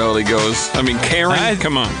sexuality goes. I mean, Karen,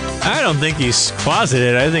 come on. I don't think he's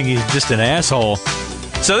closeted. I think he's just an asshole.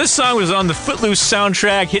 So this song was on the Footloose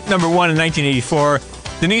soundtrack, hit number 1 in 1984.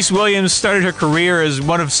 Denise Williams started her career as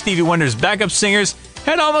one of Stevie Wonder's backup singers,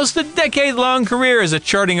 had almost a decade-long career as a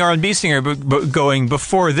charting R&B singer going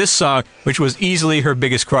before this song, which was easily her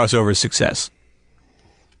biggest crossover success.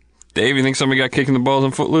 Dave, you think somebody got kicked in the balls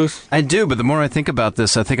on Footloose? I do, but the more I think about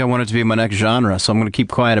this, I think I want it to be my next genre, so I'm going to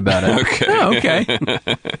keep quiet about it. Okay. Oh, okay.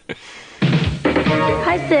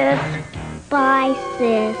 Hi, sis. Bye,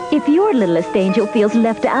 sis. If your littlest angel feels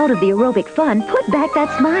left out of the aerobic fun, put back that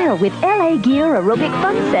smile with LA Gear Aerobic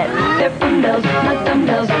Fun Set. They're dumbbells, not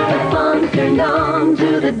dumbbells, but fun turned on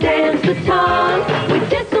to the dance baton. We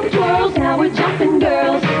did some twirls, now we're jumping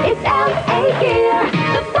girls. It's LA Gear,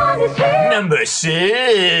 the fun is here. Number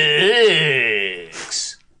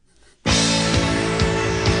 6.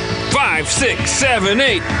 5, 6, 7,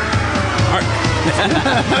 8.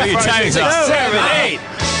 Your timing's up. 7, 8.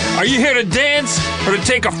 Are you here to dance or to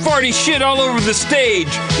take a farty shit all over the stage?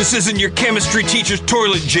 This isn't your chemistry teacher's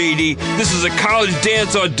toilet, JD. This is a college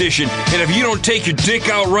dance audition. And if you don't take your dick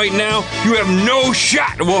out right now, you have no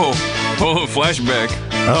shot. Whoa. Oh, flashback.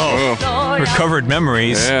 Oh. Recovered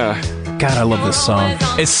memories. Yeah. God, I love this song.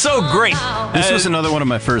 It's so great. This was another one of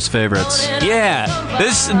my first favorites. Yeah.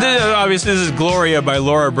 This obviously, this is Gloria by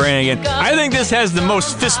Laura Branigan. I think this has the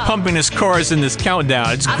most fist-pumpingest chorus in this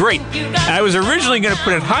countdown. It's great. I was originally going to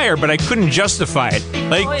put it higher, but I couldn't justify it.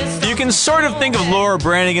 Like, you can sort of think of Laura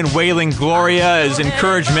Branigan wailing Gloria as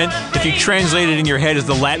encouragement if you translate it in your head as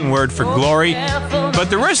the Latin word for glory.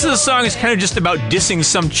 But the rest of the song is kind of just about dissing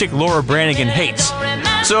some chick Laura Branigan hates.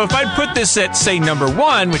 So if I'd put this at, say, number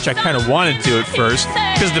 1, which I kind of wanted to at first,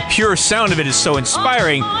 because the pure sound of it is so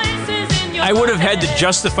inspiring, I would have had to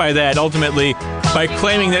justify that ultimately by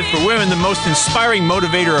claiming that for women, the most inspiring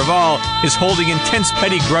motivator of all is holding intense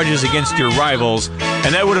petty grudges against your rivals,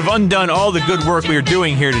 and that would have undone all the good work we are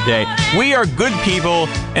doing here today. We are good people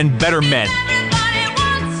and better men.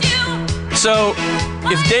 So,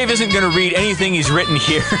 if Dave isn't going to read anything he's written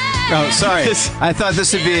here... Oh, sorry. I thought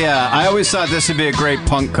this would be. I always thought this would be a great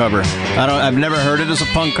punk cover. I've never heard it as a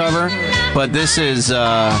punk cover, but this is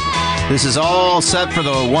all set for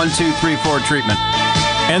the 1, 2, 3, 4 treatment.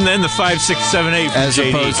 And then the 5, 6, 7, 8 from as JD.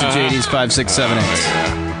 Opposed to JD's 5, 6, 7,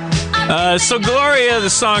 8. So Gloria, the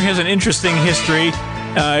song has an interesting history.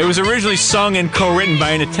 It was originally sung and co-written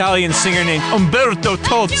by an Italian singer named Umberto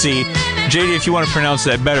Tozzi. JD, if you want to pronounce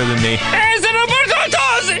that better than me. It's an Umberto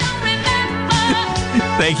Tozzi!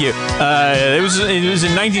 Thank you. It was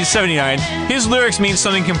in 1979. His lyrics mean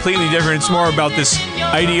something completely different. It's more about this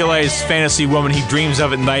idealized fantasy woman he dreams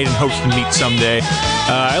of at night and hopes to meet someday.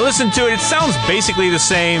 I listened to it. It sounds basically the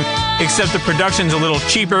same, except the production's a little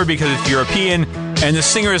cheaper because it's European, and the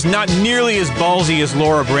singer is not nearly as ballsy as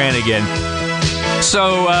Laura Branigan.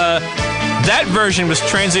 So, that version was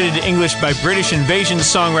translated to English by British Invasion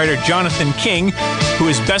songwriter Jonathan King, who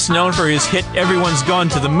is best known for his hit Everyone's Gone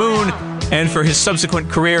to the Moon, and for his subsequent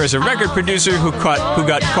career as a record producer who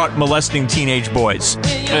got caught molesting teenage boys.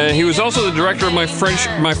 He was also the director of my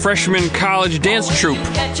freshman college dance troupe.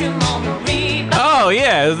 Oh,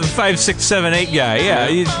 yeah, the 5, 6, 7, 8 guy. Yeah,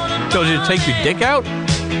 he told you to take your dick out?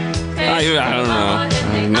 I don't know.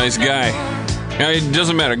 Nice guy. It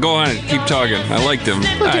doesn't matter. Go on and keep talking. I liked him.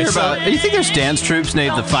 Do you think there's dance troops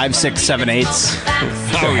named the 5, 6, 7, 8s?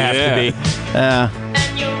 There have to be.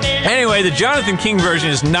 Anyway, the Jonathan King version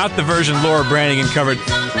is not the version Laura Branigan covered.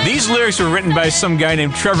 These lyrics were written by some guy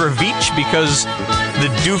named Trevor Veach because the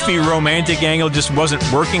doofy romantic angle just wasn't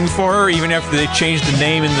working for her, even after they changed the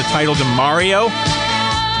name and the title to Mario.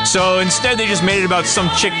 So instead, they just made it about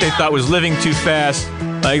some chick they thought was living too fast.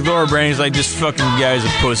 Like, Laura Branigan's like, this fucking guy's a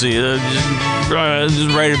pussy. Just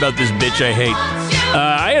write about this bitch I hate.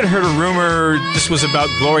 I had heard a rumor this was about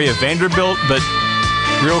Gloria Vanderbilt, but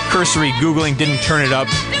real cursory Googling didn't turn it up.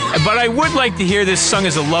 But I would like to hear this sung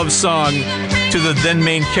as a love song to the then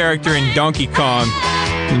main character in Donkey Kong,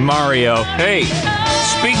 Mario. Hey,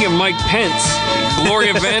 speaking of Mike Pence,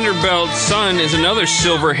 Gloria Vanderbilt's son is another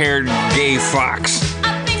silver-haired gay fox,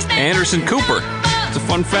 Anderson Cooper. It's a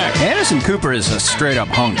fun fact. Anderson Cooper is a straight-up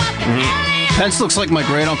hunk. Mm-hmm. Pence looks like my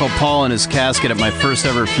great-uncle Paul in his casket at my first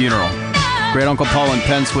ever funeral. Great-uncle Paul and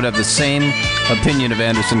Pence would have the same opinion of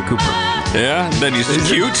Anderson Cooper. Yeah? That he's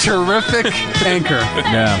cute? Terrific anchor.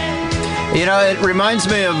 Yeah. You know, it reminds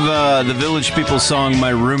me of the Village People song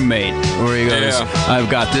My Roommate, where he goes, I've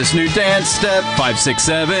got this new dance step, 5, 6,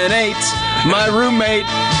 7, 8, my roommate.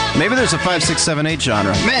 Maybe there's a 5, 6, 7, 8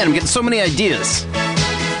 genre. Man, I'm getting so many ideas.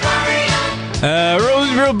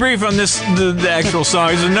 Real brief on this, the actual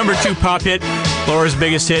song. It's a number 2 pop hit, Laura's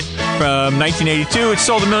biggest hit from 1982. It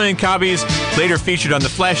sold 1 million copies, later featured on the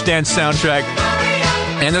Flashdance soundtrack.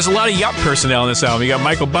 And there's a lot of yacht personnel in this album. You got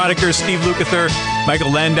Michael Boddicker, Steve Lukather,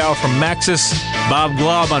 Michael Landau from Maxis, Bob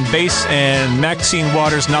Glaub on bass, and Maxine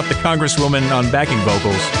Waters, not the Congresswoman, on backing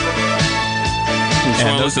vocals. I just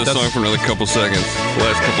want to listen to the song for another couple seconds.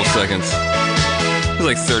 Last couple seconds.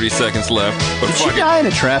 There's like 30 seconds left. But did she die in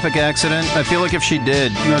a traffic accident? I feel like if she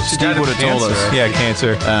did, Steve would have told us. Yeah,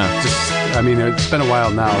 cancer. It's been a while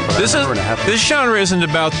now, but this genre isn't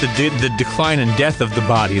about the decline and death of the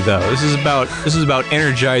body, though. This is about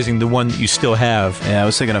energizing the one that you still have. Yeah, I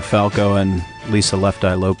was thinking of Falco and Lisa Left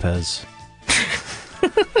Eye Lopez.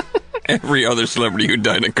 Every other celebrity who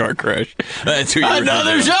died in a car crash. That's who you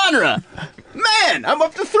Another genre! Man, I'm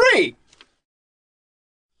up to 3!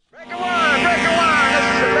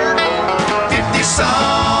 50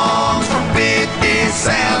 songs from 50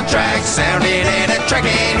 soundtracks, sounding and a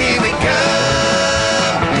tracking, here we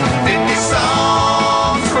come. 50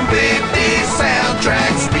 songs from 50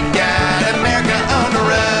 soundtracks, we got America on the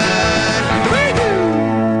run.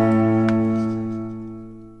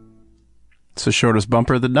 It's the shortest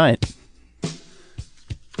bumper of the night.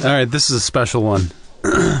 All right, this is a special one.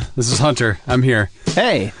 This is Hunter. I'm here.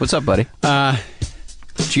 Hey, what's up, buddy?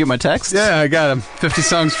 Did you get my text? Yeah, I got him. 50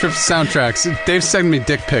 songs, 50 soundtracks. Dave sent me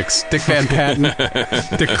dick pics. Dick Van Patten,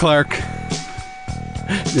 Dick Clark,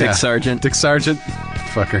 Dick Sargent. Dick Sargent.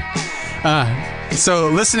 Fucker. So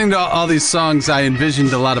listening to all these songs, I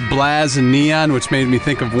envisioned a lot of Blaz and Neon, which made me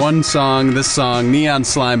think of one song, this song, Neon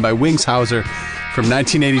Slime by Wings Hauser from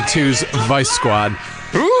 1982's Vice Squad.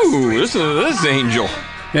 Ooh, this is Angel.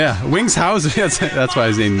 Yeah, Wings Hauser. That's why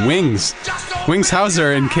his name Wings. Wings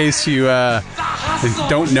Hauser, in case you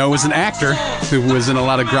don't know, is an actor who was in a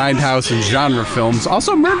lot of grindhouse and genre films.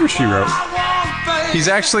 Also, Murder, She Wrote. He's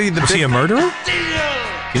actually the. Was he a murderer?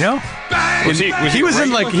 You know? He was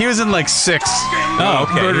in like 6. Oh,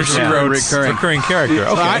 okay. Murder, She Wrote. Recurring character.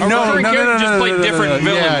 Okay. No. Just played different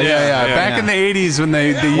villains. Yeah. Back in the 80s when they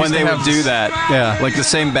used to would do that. Yeah. Like the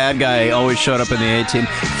same bad guy always showed up in the A-Team.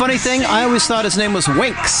 Funny thing, I always thought his name was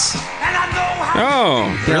Winks. Oh,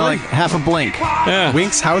 They're like half a blink. yeah.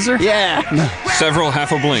 Winks Hauser? Yeah. Several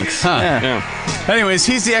half a blinks. Huh. Yeah. Anyways,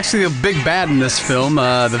 he's actually the big bad in this film,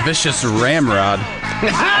 the vicious Ramrod.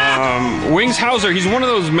 Wings Hauser, he's one of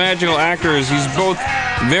those magical actors. He's both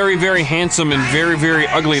very, very handsome and very, very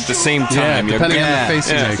ugly at the same time. Yeah, depending on the face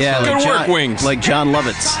he makes. Yeah, Good like work, Wings. Like John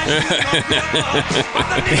Lovitz.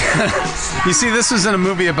 You see, this was in a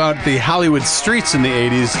movie about the Hollywood streets in the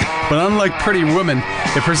 80s, but unlike Pretty Woman,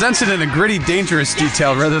 it presents it in a gritty, dangerous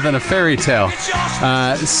detail rather than a fairy tale.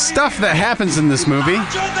 Stuff that happens in this movie.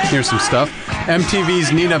 Here's some stuff.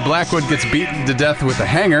 MTV's Nina Blackwood gets beaten to death with a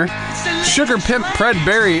hanger. Sugar Pimp Fred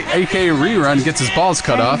Berry, a.k.a. Rerun, gets his balls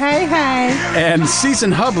cut off. Hey. And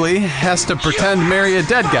Season Hubley has to pretend marry a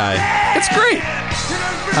dead guy. It's great.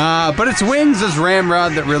 But it's Wings as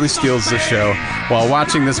Ramrod that really steals the show. While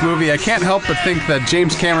watching this movie, I can't help but think that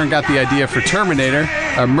James Cameron got the idea for Terminator,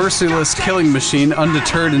 a merciless killing machine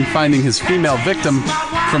undeterred in finding his female victim,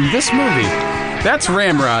 from this movie. That's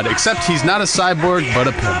Ramrod, except he's not a cyborg, but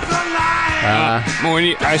a pimp.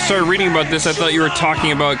 When I started reading about this, I thought you were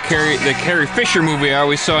talking about the Carrie Fisher movie I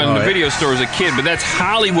always saw in the video store as a kid, but that's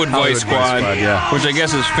Hollywood Vice Squad, which I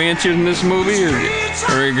guess is fancier than this movie, or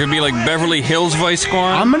it could be like Beverly Hills Vice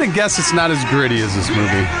Squad. I'm going to guess it's not as gritty as this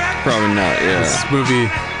movie. Probably not, yeah. This movie,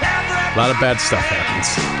 a lot of bad stuff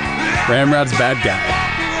happens. Ramrod's bad guy.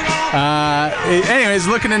 Anyways,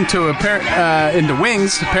 looking into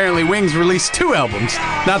Wings, apparently Wings released 2 albums.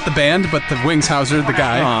 Not the band, but the Wings Hauser, the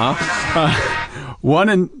guy. One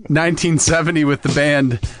in 1970 with the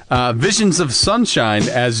band Visions of Sunshine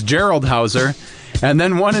as Gerald Hauser, and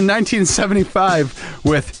then one in 1975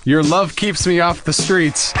 with Your Love Keeps Me Off the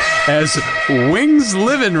Streets as Wings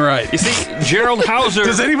Livin' Right. You see, Gerald Hauser...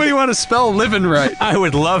 Does anybody want to spell Livin' Right? I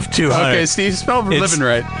would love to. Okay, Steve, spell Livin'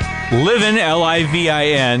 Right. Livin',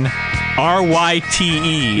 Livin,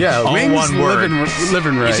 RYTE. Yeah, all Wings one word.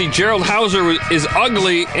 Livin' Right. You see, Gerald Hauser is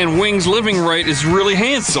ugly, and Wings Living Right is really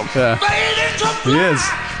handsome. Yeah. He is.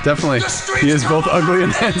 Definitely. He is both ugly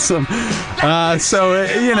and handsome. He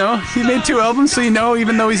made 2 albums, so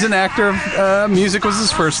even though he's an actor, music was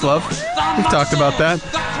his first love. We've talked about that.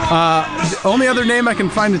 The only other name I can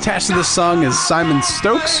find attached to this song is Simon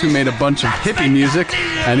Stokes, who made a bunch of hippie music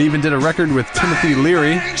and even did a record with Timothy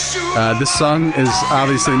Leary. This song is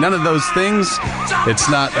obviously none of those things. It's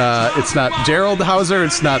not Gerald Hauser.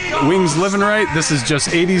 It's not Wings Livin' Right. This is just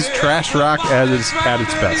 80s trash rock at its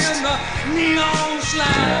best.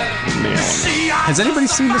 Has anybody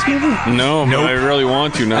seen this movie? No, but I really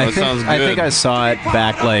want to now. It sounds good. I think I saw it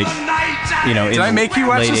back, Did I make you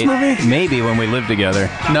watch this movie? Maybe when we lived together.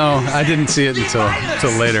 No, I didn't see it until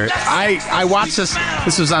later. I watched this.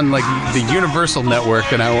 This was on like the Universal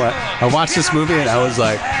Network, and I watched this movie, and I was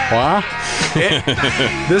like, "What?"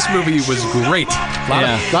 This movie was great.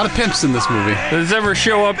 A lot of pimps in this movie. Does it ever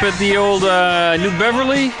show up at the old New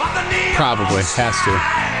Beverly? Probably has to.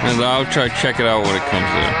 And I'll try to check it out when it comes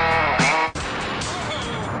there.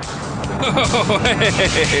 Oh,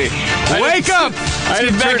 hey. Wake up! Let's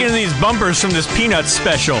get back into these bumpers from this Peanuts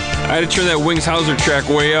special. I had to turn that Wings Hauser track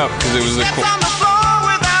way up because it was a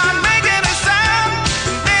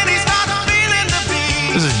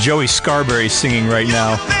This is Joey Scarberry singing right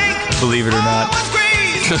now, believe it or not.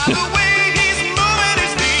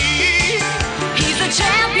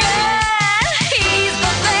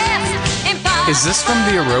 Is this from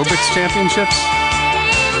the Aerobics Championships?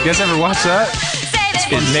 You guys ever watch that?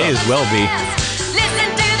 It may as well be.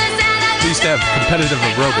 We used to have competitive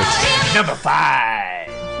aerobics. Number 5.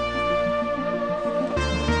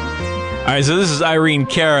 All right, so this is Irene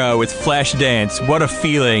Cara with Flashdance. What a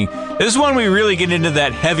feeling. This is when we really get into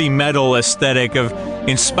that heavy metal aesthetic of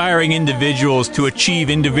inspiring individuals to achieve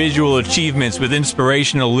individual achievements with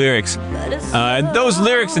inspirational lyrics. And those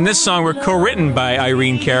lyrics in this song were co-written by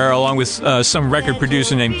Irene Cara along with some record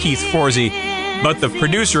producer named Keith Forsey. But the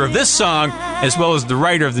producer of this song, as well as the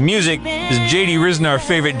writer of the music, is J.D. Riznar, our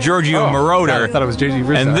favorite Giorgio Moroder. I thought it was J.D.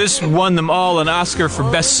 Riznar. And this won them all an Oscar for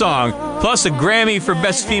Best Song, plus a Grammy for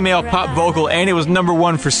Best Female Pop Vocal, and it was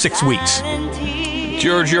 #1 for 6 weeks.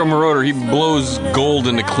 Giorgio Moroder, he blows gold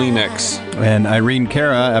into Kleenex. And Irene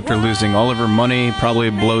Cara, after losing all of her money, probably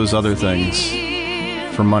blows other things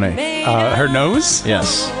for money. Her nose?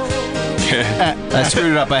 Yes. Okay. I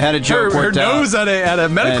screwed it up. I had a joke Her worked out. nose at a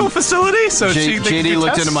medical And facility, so they could JD do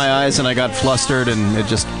looked tests? into my eyes and I got flustered and it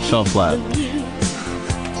just fell flat.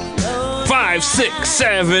 5, 6,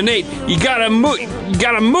 7, 8. You gotta move. You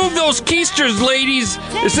gotta move those keisters, ladies.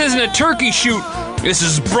 This isn't a turkey shoot. This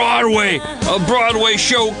is Broadway. A Broadway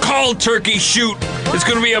show called Turkey Shoot. It's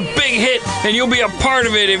gonna be a big hit, and you'll be a part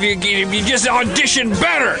of it if you just audition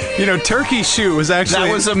better. You know, Turkey Shoot was actually...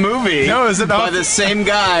 That was a movie No, is it by not? the same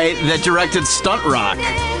guy that directed Stunt Rock.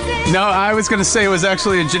 No, I was going to say it was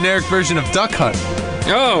actually a generic version of Duck Hunt,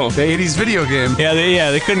 Oh. the 80s video game. Yeah,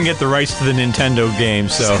 they couldn't get the rights to the Nintendo game,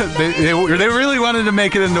 so They really wanted to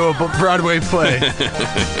make it into a Broadway play.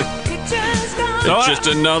 It's just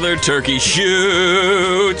another turkey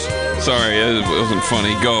shoot. Sorry, it wasn't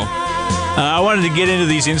funny. Go. I wanted to get into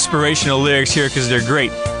these inspirational lyrics here because they're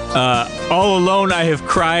great. All alone I have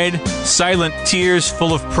cried, silent tears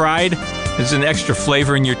full of pride. There's an extra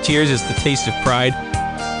flavor in your tears. It's the taste of pride.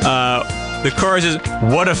 The chorus is,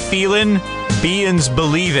 what a feeling, beings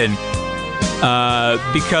believin'.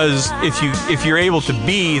 Because if you're able to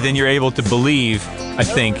be, then you're able to believe, I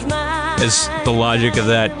think, is the logic of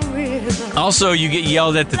that. Also, you get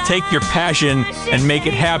yelled at to take your passion and make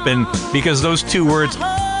it happen because those two words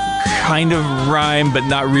kind of rhyme, but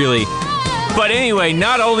not really. But anyway,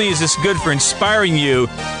 not only is this good for inspiring you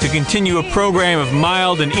to continue a program of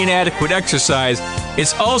mild and inadequate exercise,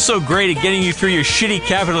 it's also great at getting you through your shitty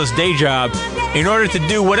capitalist day job in order to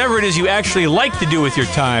do whatever it is you actually like to do with your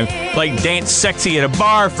time, like dance sexy at a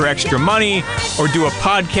bar for extra money, or do a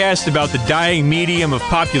podcast about the dying medium of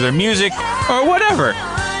popular music, or whatever.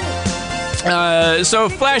 So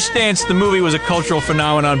Flashdance, the movie, was a cultural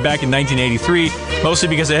phenomenon back in 1983, mostly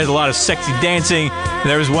because it had a lot of sexy dancing. And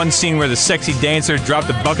there was one scene where the sexy dancer dropped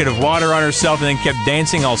a bucket of water on herself and then kept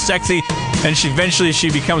dancing all sexy. And eventually she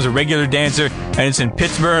becomes a regular dancer, and it's in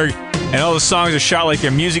Pittsburgh. And all the songs are shot like their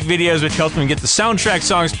music videos, which helped them get the soundtrack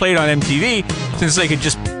songs played on MTV, since they could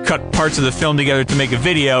just cut parts of the film together to make a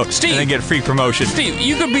video and then get free promotion. Steve,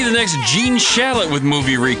 you could be the next Gene Shalit with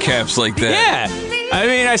movie recaps like that. Yeah. I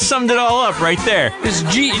mean, I summed it all up right there.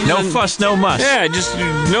 No fuss, no muss. Yeah, just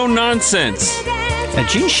no nonsense. And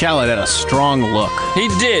Gene Shalit had a strong look. He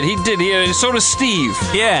did. So does Steve.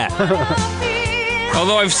 Yeah.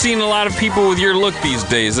 Although I've seen a lot of people with your look these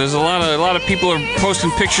days. There's a lot of people are posting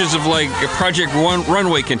pictures of like Project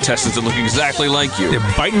Runway contestants that look exactly like you.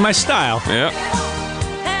 They're biting my style. Yeah.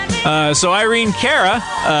 So Irene Cara,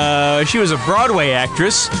 she was a Broadway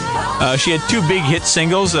actress. She had two big hit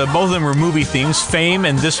singles. Both of them were movie themes, Fame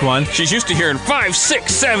and this one. She's used to hearing 5,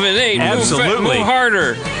 6, 7, 8. Absolutely. Move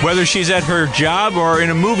harder. Whether she's at her job or in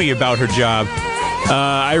a movie about her job.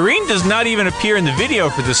 Irene does not even appear in the video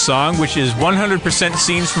for this song, which is 100%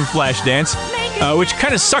 scenes from Flashdance, which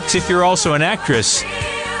kind of sucks if you're also an actress.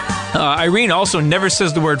 Irene also never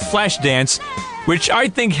says the word Flashdance, which I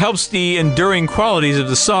think helps the enduring qualities of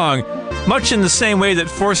the song, much in the same way that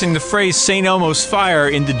forcing the phrase St. Elmo's Fire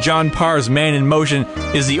into John Parr's Man in Motion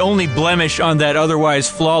is the only blemish on that otherwise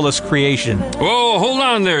flawless creation. Whoa, hold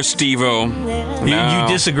on there, Steve-O. You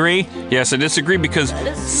disagree? Yes, I disagree because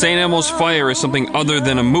St. Elmo's Fire is something other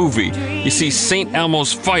than a movie. You see, St.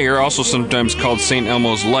 Elmo's Fire, also sometimes called St.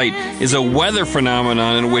 Elmo's Light, is a weather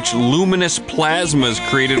phenomenon in which luminous plasma is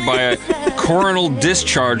created by a coronal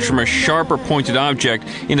discharge from a sharp or pointed object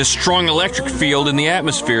in a strong electric field in the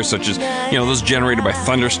atmosphere, such as, those generated by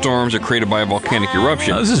thunderstorms or created by a volcanic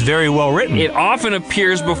eruption. This is very well written. It often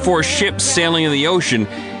appears before ships sailing in the ocean,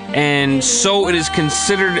 and so it is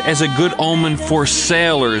considered as a good omen for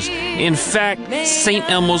sailors. In fact, St.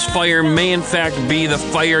 Elmo's Fire may in fact be the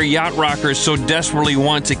fire yacht rockers so desperately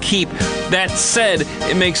want to keep. That said,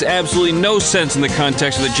 it makes absolutely no sense in the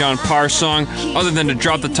context of the John Parr song, other than to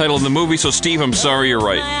drop the title of the movie, so Steve, I'm sorry, you're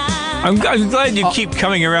right. I'm glad you keep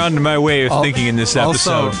coming around to my way of thinking in this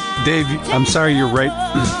episode. Also, Dave, I'm sorry, you're right.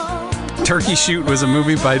 Turkey Shoot was a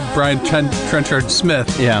movie by Brian Trenchard Smith,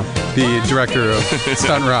 the director of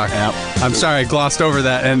Stunt Rock. I'm sorry I glossed over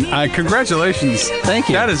that, and congratulations. Thank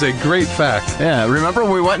you. That is a great fact. Yeah, remember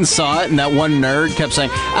when we went and saw it, and that one nerd kept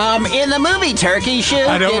saying, in the movie Turkey Shoot,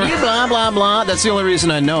 did you blah, blah, blah. That's the only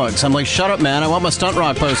reason I know it, because I'm like, shut up, man, I want my Stunt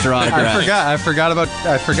Rock poster autographed. I forgot about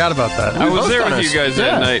that. I was there with you guys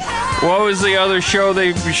that night. What was the other show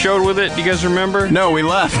they showed with it? Do you guys remember? No, we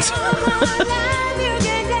left.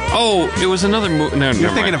 Oh, it was another movie. No,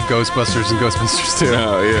 You're thinking of Ghostbusters and Ghostbusters 2.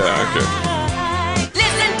 Oh, yeah, okay.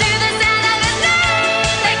 Listen to the sound of his name.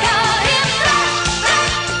 They call him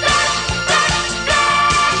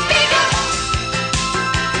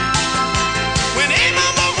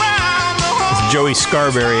It's Joey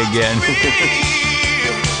Scarberry again.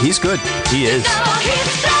 He's good. He is.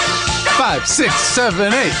 5, 6,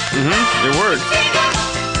 7, 8. It worked.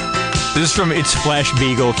 This is from It's Flash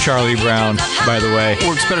Beagle, Charlie Brown, by the way.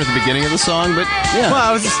 Works better at the beginning of the song, but yeah.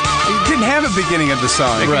 Well, it didn't have a beginning of the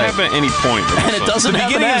song. It can happen at any point. And it doesn't The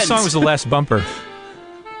have an beginning of the end. song was the last bumper.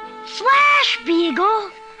 Flash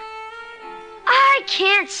Beagle. I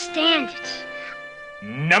can't stand it.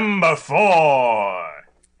 Number 4.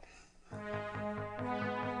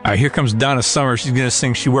 All right, here comes Donna Summer. She's going to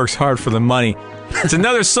sing She Works Hard for the Money. It's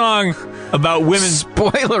another song about women.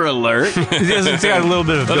 Spoiler alert. It's got a little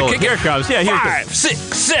bit of Let it build. kick Here in. it comes. Yeah, here it 5, comes. 6,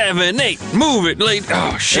 7, 8. Move it, late.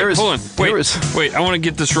 Oh shit! Hold on. Wait. I want to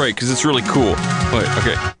get this right because it's really cool. Wait.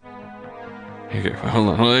 Okay. Okay.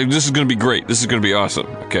 Hold on. This is gonna be great. This is gonna be awesome.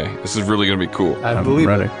 Okay. This is really gonna be cool. I believe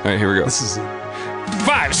it. All right. Here we go. This is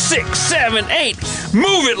 5, 6, 7, 8.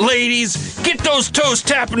 Move it, ladies. Get those toes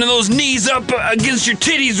tapping and those knees up against your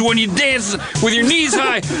titties when you dance with your knees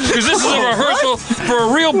high. Because this is a rehearsal for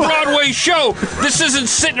a real Broadway show. This isn't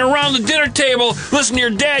sitting around the dinner table listening to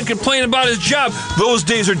your dad complain about his job. Those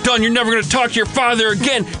days are done. You're never going to talk to your father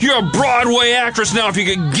again. You're a Broadway actress now if you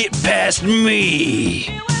can get past me.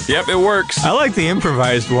 Yep, it works. I like the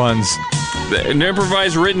improvised ones. An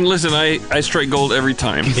improvised written. Listen, I strike gold every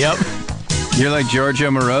time. Yep. You're like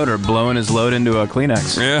Giorgio Moroder blowing his load into a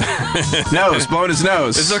Kleenex. Yeah. Nose, blowing his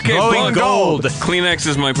nose. It's okay. Blowing gold. Kleenex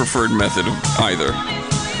is my preferred method of either.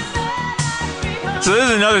 So this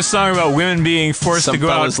is another song about women being forced Some to go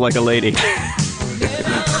fellas out. like a lady.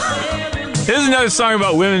 This is another song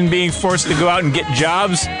about women being forced to go out and get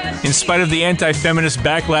jobs in spite of the anti-feminist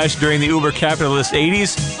backlash during the uber-capitalist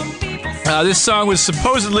 80s. This song was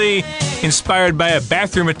supposedly inspired by a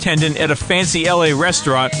bathroom attendant at a fancy LA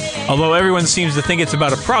restaurant, although everyone seems to think it's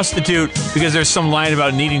about a prostitute because there's some line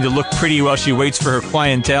about needing to look pretty while she waits for her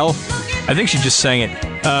clientele. I think she just sang it.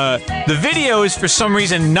 The video is for some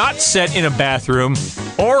reason not set in a bathroom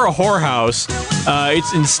or a whorehouse.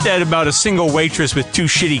 It's instead about a single waitress with 2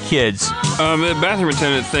 shitty kids. The bathroom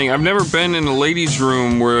attendant thing, I've never been in a ladies'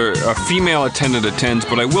 room where a female attendant attends,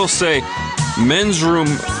 but I will say men's room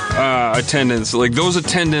attendants, like those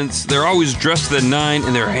attendants, they're always dressed to the 9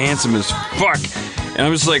 and they're handsome as fuck. And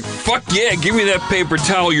I'm just like, fuck yeah, give me that paper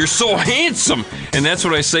towel, you're so handsome. And that's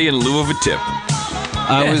what I say in lieu of a tip.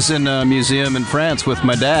 I was in a museum in France with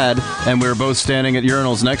my dad, and we were both standing at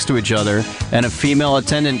urinals next to each other, and a female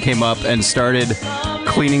attendant came up and started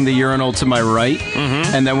cleaning the urinal to my right,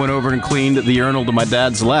 and then went over and cleaned the urinal to my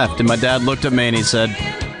dad's left. And my dad looked at me and he said,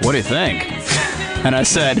 "What do you think?" And I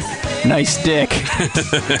said, "Nice dick." You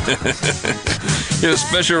have a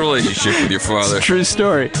special relationship with your father. True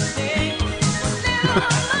story.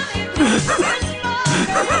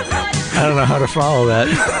 I don't know how to follow that.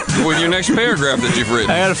 With your next paragraph that you've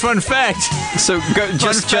written. I had a fun fact. So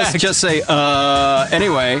just say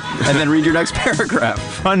anyway, and then read your next paragraph.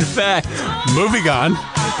 Fun fact. moving on.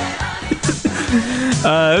 This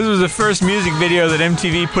was the first music video that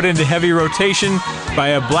MTV put into heavy rotation by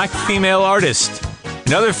a black female artist.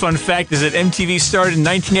 Another fun fact is that MTV started in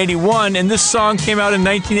 1981 and this song came out in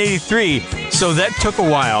 1983, so that took a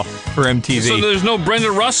while for MTV. So there's no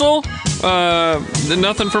Brenda Russell?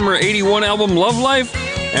 Nothing from her 81 album Love Life?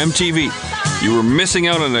 MTV, you were missing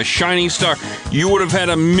out on a shining star. You would have had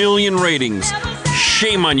 1 million ratings.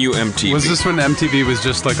 Shame on you, MTV. Was this when MTV was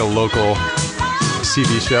just like a local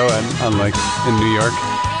TV show on like in New York?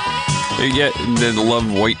 Yeah, they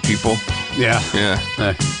love white people. Yeah. Yeah.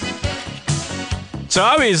 So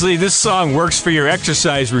obviously this song works for your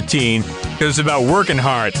exercise routine because it's about working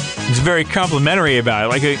hard. It's very complimentary about it,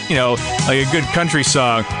 like a good country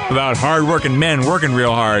song about hard-working men working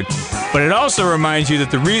real hard. But it also reminds you that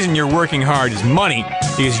the reason you're working hard is money,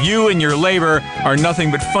 because you and your labor are nothing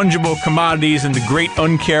but fungible commodities in the great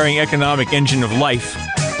uncaring economic engine of life.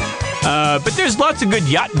 But there's lots of good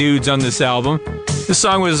yacht dudes on this album. This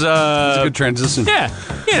song was It's a good transition. yeah,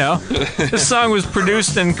 this song was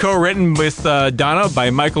produced and co-written with Donna by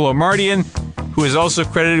Michael O'Mardian, who is also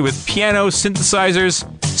credited with piano, synthesizers,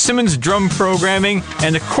 Simmons drum programming,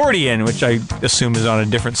 and accordion, which I assume is on a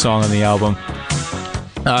different song on the album.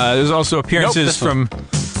 There's also appearances from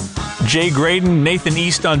Jay Graydon, Nathan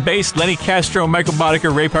East on bass, Lenny Castro, Michael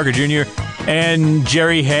Boddicker, Ray Parker Jr., and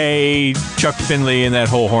Jerry Hay, Chuck Finley, and that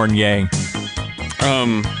whole horn gang.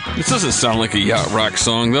 This doesn't sound like a yacht rock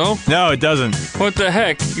song, though. No, it doesn't. What the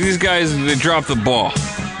heck? These guys, they dropped the ball.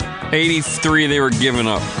 83, they were giving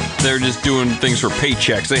up. They were just doing things for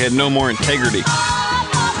paychecks. They had no more integrity.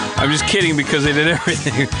 I'm just kidding because they did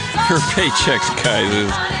everything for paychecks,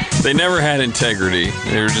 guys. They never had integrity.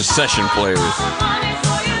 They were just session players.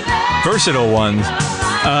 Versatile ones.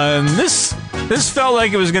 This felt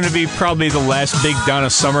like it was going to be probably the last big Donna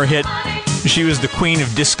Summer hit. She was the queen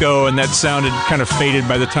of disco, and that sounded kind of faded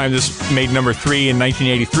by the time this made number 3 in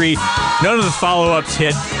 1983. None of the follow-ups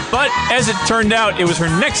hit, but as it turned out, it was her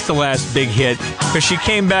next to last big hit, because she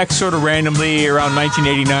came back sort of randomly around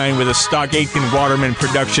 1989 with a Stock Aitken Waterman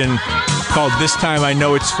production called This Time I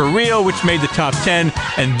Know It's For Real, which made the top 10,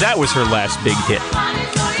 and that was her last big hit.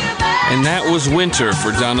 And that was Winter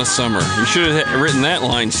for Donna Summer. You should have written that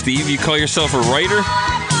line, Steve. You call yourself a writer?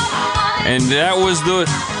 And that was the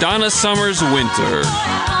Donna Summer's Winter.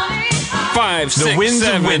 5, 6,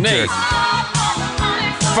 7, 8.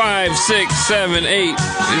 5, 6, 7, 8.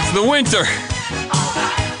 It's the winter.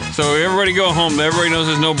 So everybody go home. Everybody knows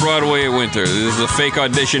there's no Broadway at Winter. This is a fake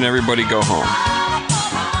audition. Everybody go home.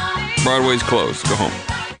 Broadway's closed. Go home.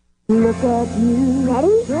 Look at you.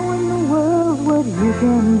 Ready? Showing the world what you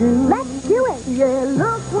can do. Let's do it. Yeah,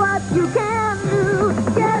 look what you can do.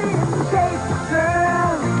 Get in shape,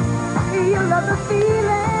 girl. You love the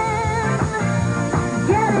feeling.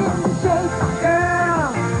 Get in shape, girl.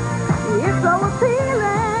 It's so appealing.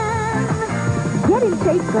 Get in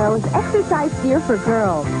Shape, Girl is exercise gear for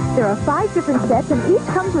girls. There are 5 different sets, and each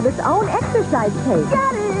comes with its own exercise tape.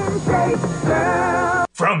 Get in shape, girl.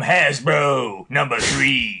 From Hasbro, number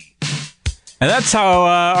 3. And that's how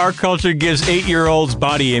our culture gives 8-year-olds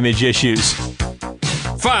body image issues.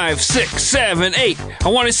 5, 6, 7, 8. I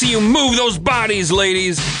want to see you move those bodies,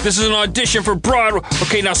 ladies. This is an audition for Broadway.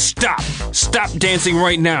 Okay, now stop. Stop dancing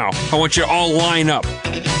right now. I want you to all line up.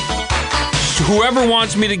 Whoever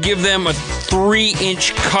wants me to give them a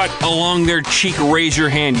 3-inch cut along their cheek, raise your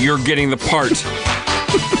hand. You're getting the part.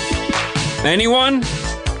 Anyone?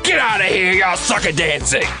 Get out of here, y'all suck at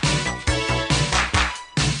dancing.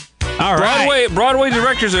 All right. Broadway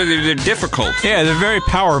directors they're difficult. Yeah, they're very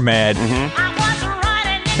power mad.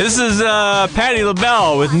 This is Patti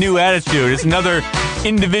LaBelle with New Attitude. It's another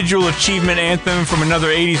individual achievement anthem from another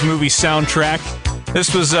 80s movie soundtrack.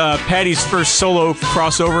 This was Patti's first solo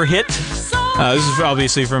crossover hit. This is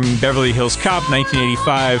obviously from Beverly Hills Cop,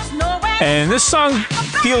 1985. And this song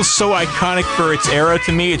feels so iconic for its era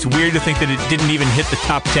to me. It's weird to think that it didn't even hit the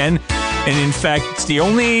top 10. And in fact, it's the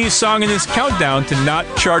only song in this countdown to not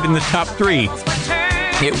chart in the top 3.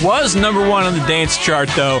 It was number 1 on the dance chart,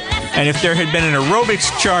 though, and if there had been an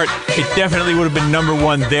aerobics chart, it definitely would have been number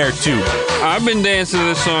 1 there, too. I've been dancing to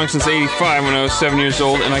this song since 85 when I was 7 years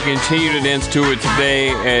old, and I continue to dance to it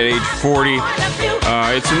today at age 40.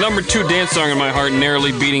 It's the number 2 dance song in my heart,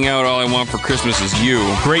 narrowly beating out All I Want for Christmas Is You.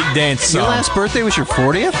 Great dance song. Your last birthday was your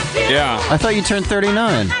 40th? Yeah. I thought you turned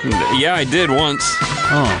 39. Yeah, I did once.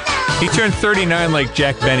 Oh. He turned 39 like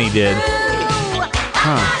Jack Benny did.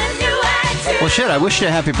 Huh. Well, shit, I wish you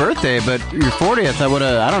a happy birthday, but your 40th, I would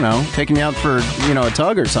have, I don't know, taken you out for, a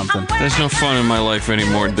tug or something. There's no fun in my life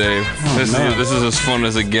anymore, Dave. Oh, this is as fun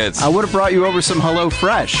as it gets. I would have brought you over some Hello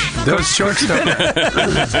Fresh. Those shorts don't...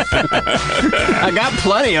 I got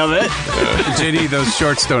plenty of it. JD, those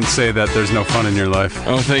shorts don't say that there's no fun in your life.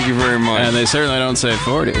 Oh, thank you very much. And they certainly don't say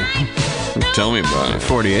 40. Tell me about it.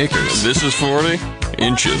 40 acres. This is 40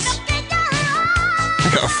 inches.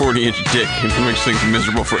 I got a 40-inch dick. It makes things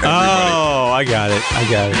miserable for everybody. Oh, I got it.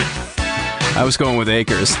 I was going with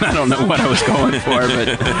acres. I don't know what I was going for,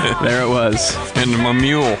 but there it was. And my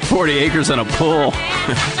mule. 40 acres and a pool.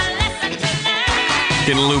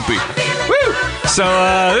 Getting loopy. Woo! So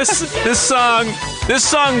this song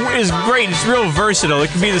is great. It's real versatile. It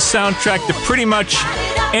can be the soundtrack to pretty much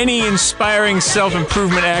any inspiring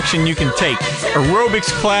self-improvement action you can take.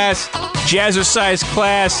 Aerobics class, jazzercise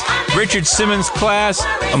class, Richard Simmons class,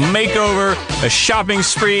 a makeover, a shopping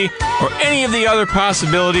spree, or any of the other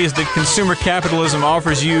possibilities that consumer capitalism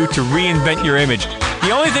offers you to reinvent your image.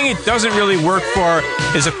 The only thing it doesn't really work for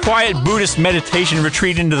is a quiet Buddhist meditation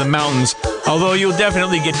retreat into the mountains, although you'll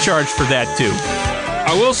definitely get charged for that too.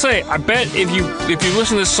 I will say, I bet if you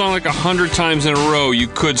listen to this song like 100 times in a row, you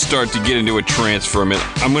could start to get into a trance from it.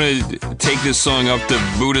 I'm going to take this song up to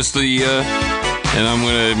Buddhisty, and I'm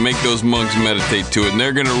going to make those monks meditate to it, and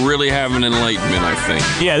they're going to really have an enlightenment, I think.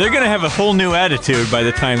 Yeah, they're going to have a whole new attitude by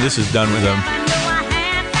the time this is done with them.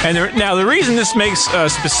 And now, the reason this makes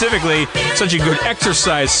specifically such a good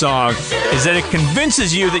exercise song is that it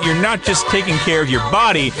convinces you that you're not just taking care of your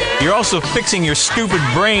body, you're also fixing your stupid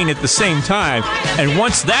brain at the same time. And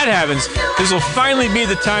once that happens, this will finally be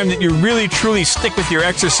the time that you really truly stick with your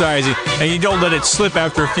exercising and you don't let it slip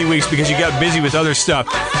after a few weeks because you got busy with other stuff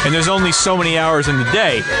and there's only so many hours in the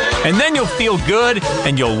day. And then you'll feel good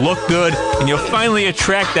and you'll look good and you'll finally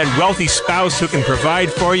attract that wealthy spouse who can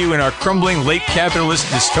provide for you in our crumbling late capitalist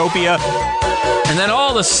dystopia. And then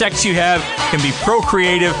all the sex you have can be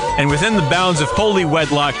procreative and within the bounds of holy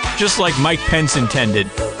wedlock, just like Mike Pence intended.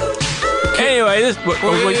 Anyway,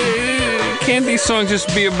 can't these songs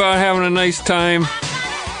just be about having a nice time?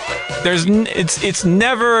 It's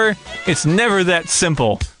never that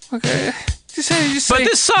simple. Okay. Just say. But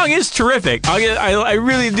this song is terrific. I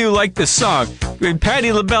really do like this song.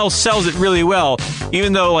 Patti LaBelle sells it really well,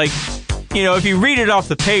 even though, like, you know, if you read it off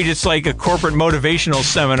the page, it's like a corporate motivational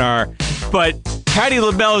seminar. But Patti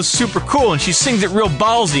LaBelle is super cool, and she sings it real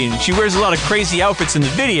ballsy, and she wears a lot of crazy outfits in the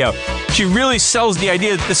video. She really sells the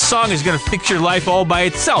idea that this song is going to fix your life all by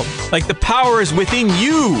itself. Like, the power is within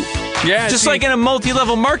you. Yeah, just like in a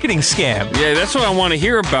multi-level marketing scam. Yeah, that's what I want to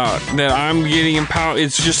hear about. That I'm getting empowered.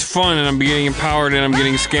 It's just fun, and I'm getting empowered, and I'm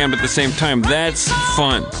getting scammed at the same time. That's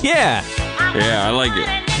fun. Yeah. Yeah, I like it.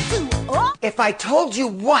 If I told you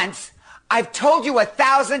once, I've told you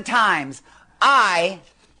 1,000 times. I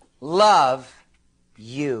love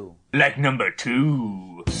you. Like number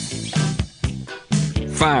 2.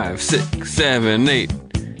 5, 6, 7, 8.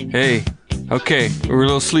 Hey. Okay, we're a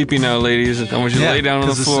little sleepy now, ladies. I want you to lay down on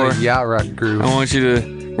the floor. This is a yacht rock groove. I want you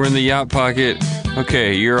to. We're in the yacht pocket.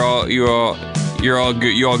 Okay, you're all good.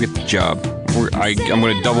 You all get the job. I'm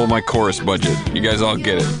going to double my chorus budget. You guys all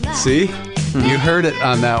get it. See, you heard it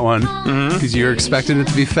on that one because you were expecting it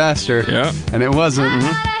to be faster. Yeah, and it wasn't.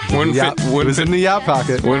 Wouldn't fit. It was in the yacht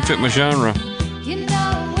pocket. Wouldn't fit my genre.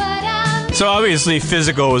 So obviously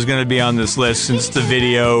Physical was going to be on this list since the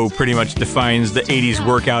video pretty much defines the 80s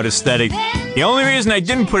workout aesthetic. The only reason I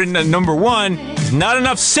didn't put it at number 1 is not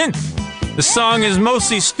enough synth. The song is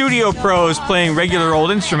mostly studio pros playing regular old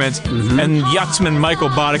instruments, and yachtsman Michael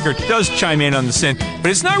Boddicker does chime in on the synth, but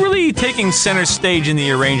it's not really taking center stage in the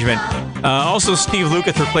arrangement. Also, Steve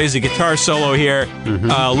Lukather plays the guitar solo here.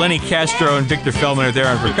 Lenny Castro and Victor Feldman are there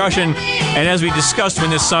on percussion. And as we discussed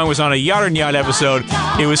when this song was on a Yacht and Yacht episode,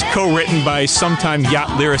 it was co-written by sometime yacht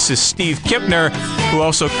lyricist Steve Kipner, who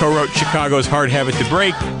also co-wrote Chicago's Hard Habit to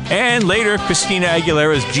Break, and later Christina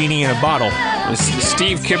Aguilera's Genie in a Bottle.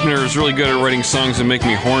 Steve Kipner is really good at writing songs that make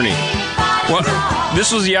me horny. What?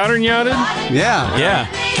 This was Yacht and Yachted?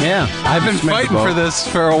 Yeah. I've been fighting for this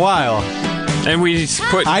for a while. And we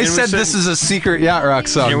put. I said this is a secret yacht rock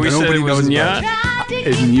song. And we said it was yacht.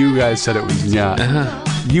 And you guys said it was yacht.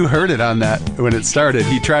 You heard it on that when it started.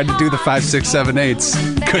 He tried to do the 5, 6, 7,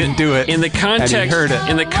 8s, couldn't do it. In the context, and he heard it.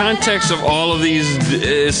 In the context of all of these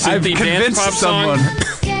synthy dance pop songs.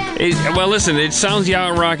 Well, listen, it sounds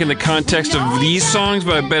yacht rock in the context of these songs,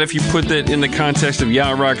 but I bet if you put that in the context of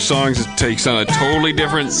yacht rock songs, it takes on a totally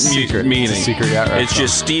different meaning. It's a secret yacht rock It's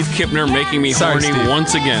just Steve Kipner making me horny Steve.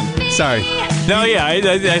 once again. Sorry. No, yeah,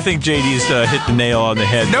 I think JD's hit the nail on the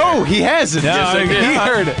head. No, he hasn't. No, He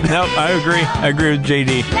heard it. No, I agree. I agree with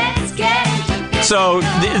JD. So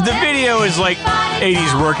the video is like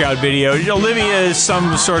 80s workout video. Olivia is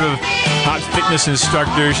some sort of hot fitness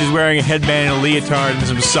instructor. She's wearing a headband and a leotard and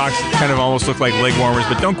some socks that kind of almost look like leg warmers,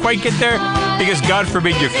 but don't quite get there because God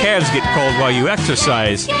forbid your calves get cold while you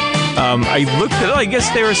exercise. I looked at it. I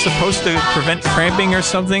guess they were supposed to prevent cramping or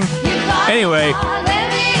something. Anyway,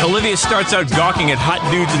 Olivia starts out gawking at hot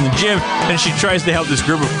dudes in the gym, and she tries to help this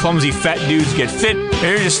group of clumsy fat dudes get fit.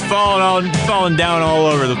 They're just falling down all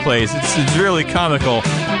over the place. It's really comical.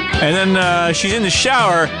 And then she's in the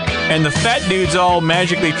shower, and the fat dudes all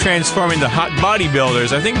magically transform into hot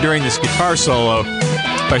bodybuilders, I think during this guitar solo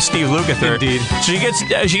by Steve Lukather. Indeed.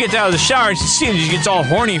 So she gets out of the shower, and she gets all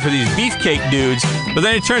horny for these beefcake dudes, but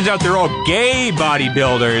then it turns out they're all gay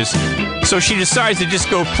bodybuilders. So she decides to just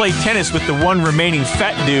go play tennis with the one remaining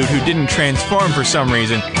fat dude who didn't transform for some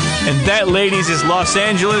reason. And that, ladies, is Los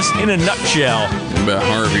Angeles in a nutshell. But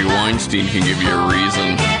Harvey Weinstein can give you a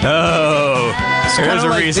reason. Oh, there's a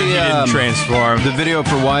like reason he didn't transform. The video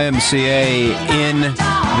for YMCA in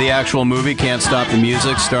the actual movie, Can't Stop the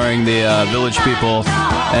Music, starring the Village People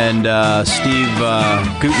and Steve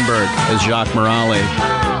Guttenberg as Jacques Morale.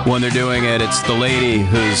 When they're doing it, it's the lady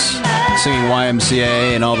who's singing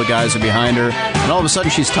YMCA and all the guys are behind her. And all of a sudden,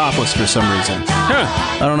 she's topless for some reason.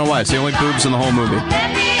 Huh. I don't know why. It's the only boobs in the whole movie.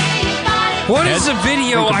 What is the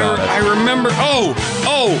video? I remember.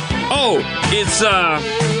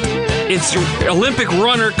 It's Olympic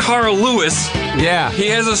runner Carl Lewis. Yeah. He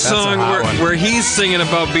has a song where he's singing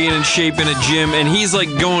about being in shape in a gym, and he's like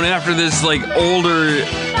going after this like older,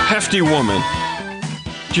 hefty woman.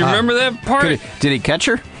 Do you remember that part? Did he catch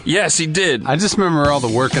her? Yes, he did. I just remember all the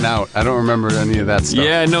working out. I don't remember any of that stuff.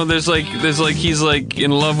 Yeah, no, there's like he's like in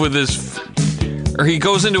love with this, or he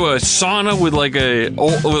goes into a sauna with like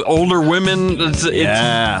with older women. It's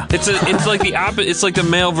like the opposite. It's like the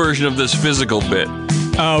male version of this physical bit.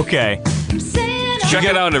 Okay. Check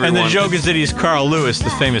it out, everyone. And the joke is that he's Carl Lewis, the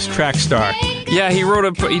famous track star. Yeah, he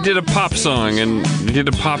did a pop song and he did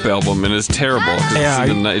a pop album, and it's terrible.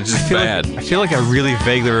 It's just bad. I feel like I really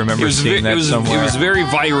vaguely remember seeing that somewhere. It was very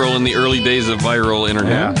viral in the early days of viral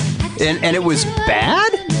internet. Yeah. And it was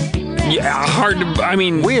bad? Yeah, hard to. I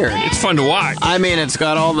mean, weird. It's fun to watch. I mean, it's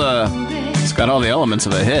got all the elements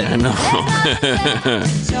of a hit. I know.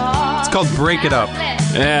 It's called "Break It Up."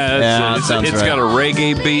 Yeah, it's got a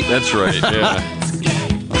reggae beat. That's right. Yeah.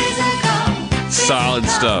 Solid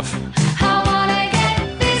stuff.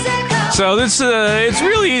 So this, it's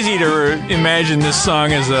really easy to imagine this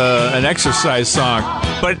song as an exercise song,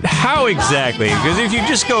 but how exactly? Because if you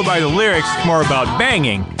just go by the lyrics, it's more about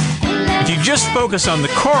banging. If you just focus on the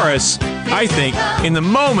chorus, I think, in the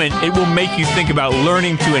moment, it will make you think about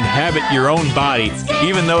learning to inhabit your own body,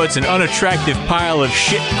 even though it's an unattractive pile of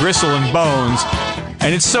shit, gristle, and bones.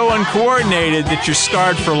 And it's so uncoordinated that you're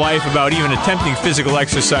scarred for life about even attempting physical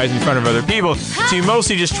exercise in front of other people, so you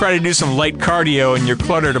mostly just try to do some light cardio in your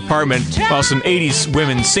cluttered apartment while some 80s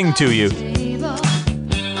women sing to you.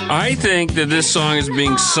 I think that this song is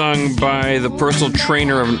being sung by the personal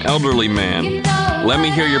trainer of an elderly man. Let me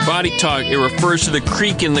hear your body talk. It refers to the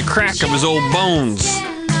creak and the crack of his old bones.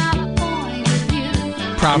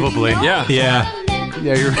 Probably. Yeah. Yeah.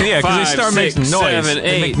 Yeah, because they start making noise. 7, 8.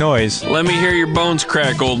 They make noise. Let me hear your bones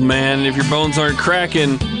crack, old man. If your bones aren't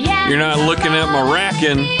cracking, you're not looking at my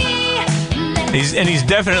racking. He's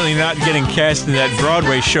definitely not getting cast in that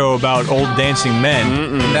Broadway show about old dancing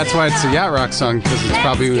men. That's why it's a yacht rock song, because it's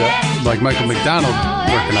probably like Michael McDonald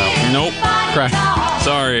working out. Nope. Crack.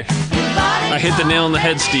 Sorry. I hit the nail on the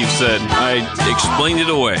head, Steve said. I explained it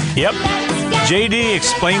away. Yep. JD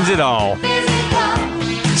explains it all.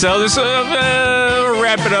 So this,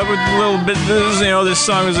 wrap it up with a little bit. This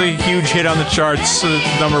song was a huge hit on the charts,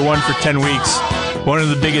 #1 for 10 weeks. One of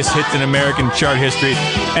the biggest hits in American chart history.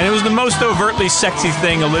 And it was the most overtly sexy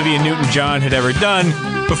thing Olivia Newton-John had ever done.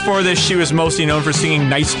 Before this, she was mostly known for singing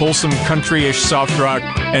nice, wholesome, country-ish soft rock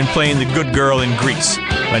and playing the good girl in Grease.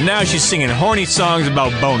 But now she's singing horny songs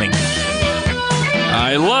about boning.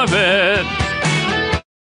 I love it.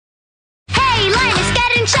 Hey, Linus,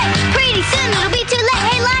 get in shape. Pretty soon it'll be too late.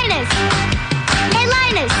 Hey, Linus. Hey,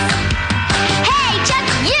 Linus. Hey, Chuck,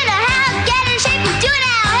 you know how to get in shape and do it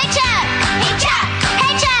now. Hey, Chuck. Hey, Chuck.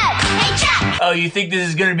 Hey, Chuck. Hey, Chuck. Oh, you think this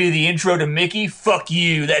is going to be the intro to Mickey? Fuck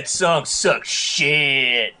you. That song sucks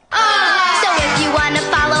shit. So if you want to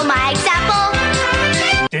follow my example,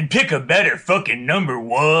 Then pick a better fucking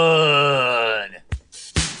 #1.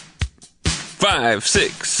 5,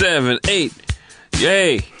 6, 7, 8.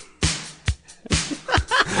 Yay.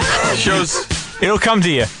 Shows. It'll come to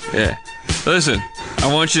you. Yeah. Listen, I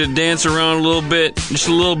want you to dance around a little bit. Just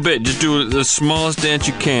a little bit. Just do the smallest dance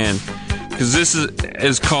you can. Because this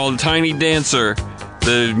is called Tiny Dancer,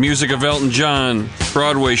 the music of Elton John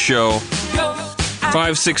Broadway show.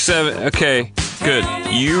 5, 6, 7. Okay, good.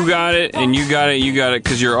 You got it, and you got it, you got it,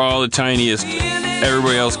 because you're all the tiniest.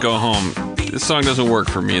 Everybody else go home. This song doesn't work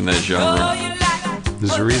for me in that genre.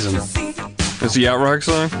 There's a reason. It's a yacht rock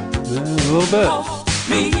song? Yeah, a little bit.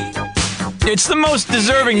 It's the most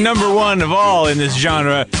deserving #1 of all in this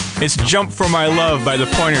genre. It's Jump for My Love by the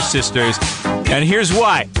Pointer Sisters. And here's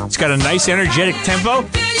why. It's got a nice energetic tempo.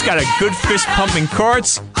 It's got a good fist-pumping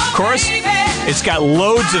chorus. It's got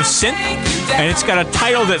loads of synth. And it's got a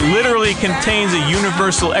title that literally contains a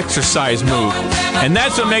universal exercise move. And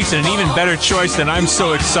that's what makes it an even better choice than I'm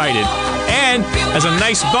So Excited. And, as a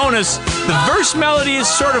nice bonus, the verse melody is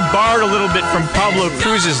sort of borrowed a little bit from Pablo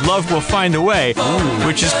Cruz's Love Will Find a Way,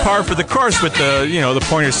 which is par for the course with the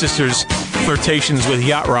Pointer Sisters' flirtations with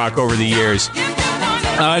yacht rock over the years.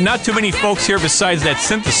 Not too many folks here besides that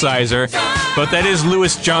synthesizer, but that is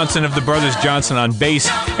Louis Johnson of the Brothers Johnson on bass,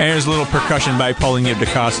 and there's a little percussion by Paulinho da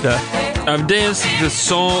Costa. I've danced at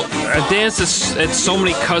so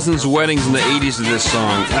many cousins' weddings in the 80s to this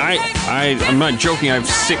song. I'm not joking. I've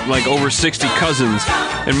over 60 cousins,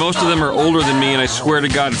 and most of them are older than me, and I swear to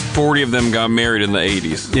God, 40 of them got married in the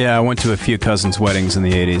 80s. Yeah, I went to a few cousins' weddings in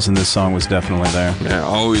the 80s, and this song was definitely there. Yeah,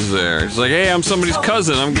 always there. It's like, hey, I'm somebody's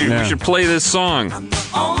cousin. We should play this song.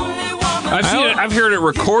 I've heard it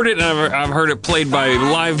recorded, and I've heard it played by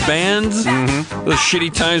live bands. Mm-hmm. Those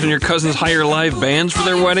shitty times when your cousins hire live bands for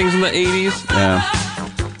their weddings in the 80s. Yeah.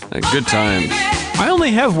 Good times. I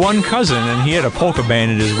only have one cousin, and he had a polka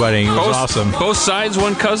band at his wedding. It was awesome. Both sides,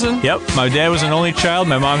 one cousin? Yep. My dad was an only child.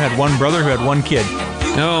 My mom had one brother who had one kid.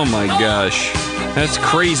 Oh, my gosh. That's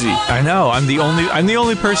crazy. I know. I'm the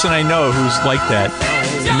only person I know who's like that.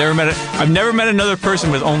 I've never met another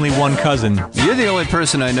person with only one cousin. You're the only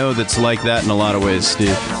person I know that's like that in a lot of ways,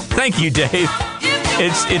 Steve. Thank you, Dave.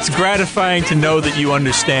 It's gratifying to know that you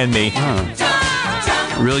understand me.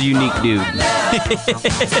 Real unique dude.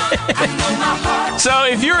 So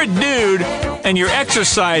if you're a dude and you're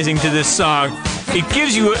exercising to this song, it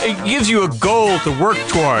gives you a goal to work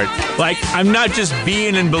toward. Like, I'm not just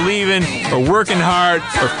being and believing or working hard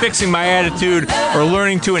or fixing my attitude or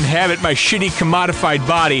learning to inhabit my shitty commodified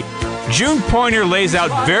body. June Pointer lays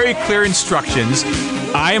out very clear instructions.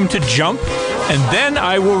 I am to jump, and then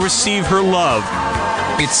I will receive her love.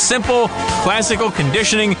 It's simple, classical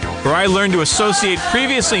conditioning where I learn to associate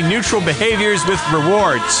previously neutral behaviors with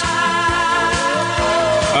rewards.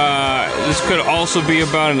 This could also be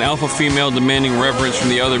about an alpha female demanding reverence from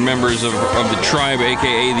the other members of the tribe,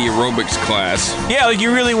 aka the aerobics class. Yeah, like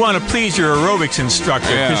you really want to please your aerobics instructor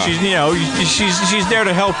because she's there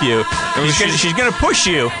to help you. She's gonna push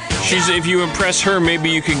you. If you impress her, maybe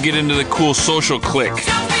you can get into the cool social clique.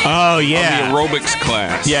 Oh yeah, of the aerobics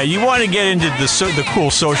class. Yeah, you want to get into the cool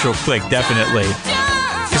social clique, definitely.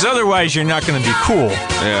 Because otherwise, you're not going to be cool.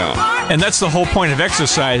 Yeah. And that's the whole point of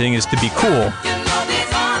exercising, is to be cool.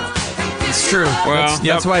 It's true. Well,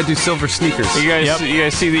 that's why I do silver sneakers. You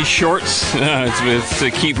guys see these shorts? It's to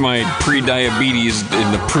keep my pre-diabetes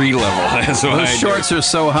in the pre-level. That's what Those shorts are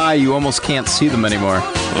so high you almost can't see them anymore.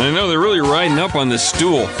 I know, they're really riding up on this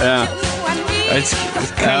stool. Yeah. It's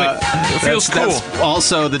kind of, it feels cool. That's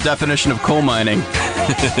also the definition of coal mining.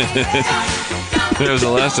 That was the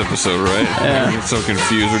last episode, right? Yeah. I'm so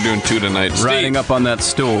confused. We're doing 2 tonight. Riding up on that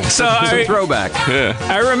stool. So it's a throwback. Yeah.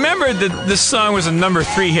 I remembered that this song was a number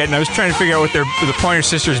 3 hit, and I was trying to figure out what the Pointer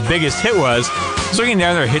Sisters' biggest hit was. I was looking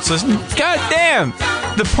down their hits list, and god damn,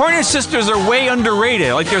 the Pointer Sisters are way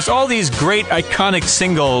underrated. Like, there's all these great iconic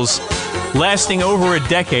singles lasting over a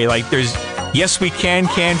decade. Like, there's Yes We Can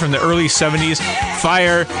from the early 70s,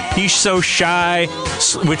 Fire, He's So Shy,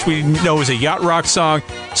 which we know is a yacht rock song,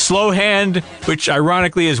 Slow Hand, which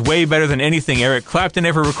ironically is way better than anything Eric Clapton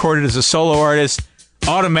ever recorded as a solo artist,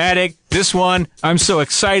 Automatic, this one, I'm So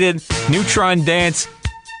Excited, Neutron Dance,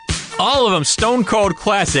 all of them stone cold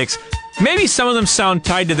classics. Maybe some of them sound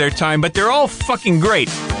tied to their time, but they're all fucking great.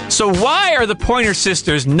 So why are the Pointer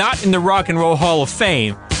Sisters not in the Rock and Roll Hall of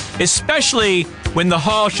Fame? Especially when the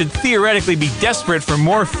Hall should theoretically be desperate for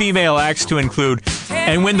more female acts to include,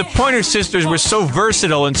 and when the Pointer Sisters were so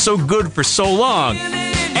versatile and so good for so long,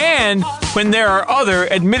 and when there are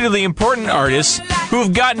other, admittedly important artists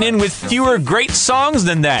who've gotten in with fewer great songs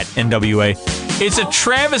than that, NWA. It's a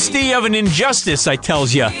travesty of an injustice, I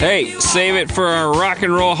tells ya. Hey, save it for our Rock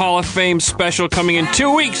and Roll Hall of Fame special coming in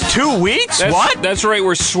 2 weeks. 2 weeks? What? That's right.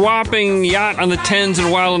 We're swapping Yacht on the 10s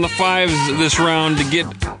and Wild on the 5s this round to get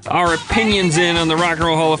our opinions in on the Rock and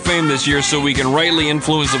Roll Hall of Fame this year so we can rightly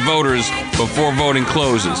influence the voters before voting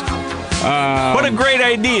closes. What a great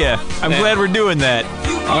idea. I'm glad we're doing that.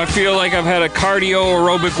 I feel like I've had a cardio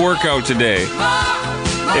aerobic workout today.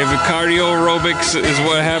 If cardio aerobics is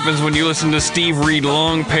what happens when you listen to Steve read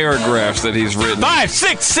long paragraphs that he's written. 5,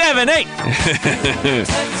 6, 7, 8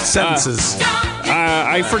 sentences.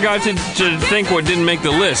 I forgot to think what didn't make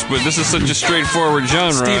the list, but this is such a straightforward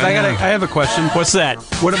genre. Steve, I have a question. What's that?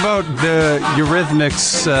 What about the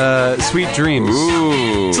Eurythmics' Sweet Dreams?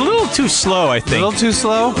 Ooh. It's a little too slow, I think. A little too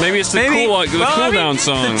slow? Maybe it's the cool down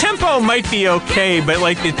song. The tempo might be okay, but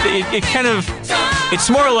like it kind of, it's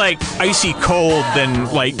more like icy cold than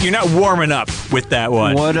like you're not warming up with that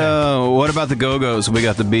one. What about the Go-Go's? We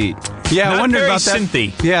got the beat. Yeah, Not I wondered very about that.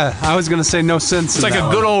 synthy. Yeah, I was gonna say no synths. It's like a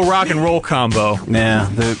good old rock and roll combo. Yeah,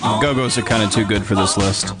 the Go-Go's are kind of too good for this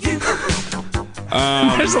list.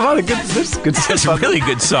 There's a lot of good. There's good There's stuff. really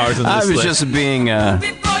good songs on this I was list. just being an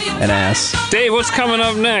ass. Dave, what's coming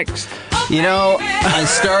up next? You know, I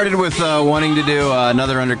started with wanting to do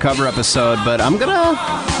another Undercover episode, but I'm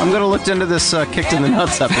gonna look into this Kicked in the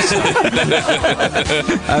Nuts episode.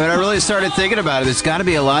 I mean, I really started thinking about it. There's got to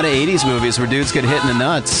be a lot of '80s movies where dudes get hit in the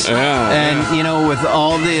nuts. And you know, with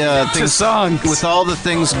all the with all the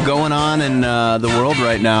things going on in the world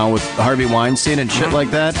right now with Harvey Weinstein and shit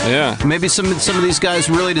like that. Yeah. Maybe some of these guys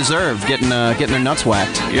really deserve getting their nuts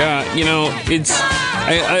whacked. Yeah, you know, it's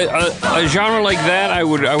a genre like that. I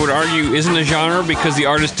would argue isn't a genre because the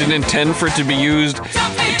artist didn't intend for it to be used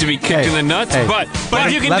to be kicked in the nuts. But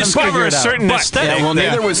if you can discover a certain aesthetic, yeah, well,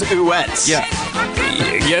 neither was Ouettes. Yeah.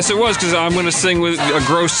 Yes, it was, because I'm going to sing with a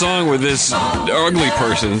gross song with this ugly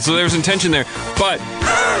person. So there's intention there. But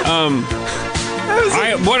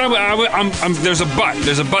there's a but.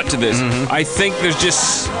 There's a but to this. Mm-hmm. I think there's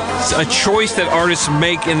just a choice that artists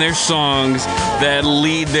make in their songs that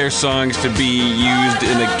lead their songs to be used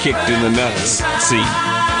in a kicked in the nuts scene.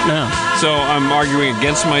 No. So I'm arguing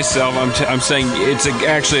against myself. I'm saying it's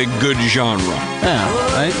actually a good genre. Yeah,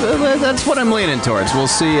 that's what I'm leaning towards. We'll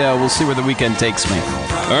see where the weekend takes me.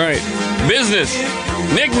 All right, business.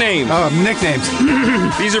 Nicknames. Oh, nicknames.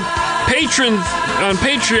 These are patrons on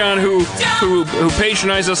Patreon who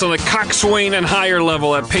patronize us on the Coxswain and higher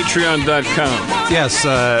level at patreon.com. Yes,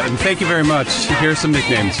 and thank you very much. Here's some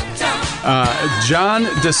nicknames. John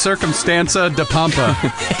de Circumstanza de Pampa.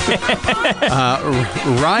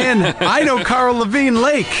 Ryan, I know Carl Levine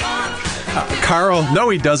Lake. Carl, no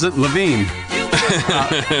he doesn't, Levine.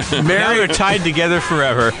 Now they're tied together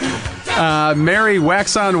forever. Mary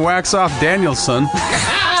Wax On, Wax Off Danielson.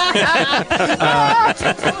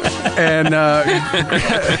 And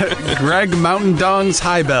Greg Mountain Dong's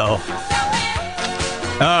High Bell.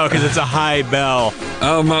 Oh, because it's a high bell.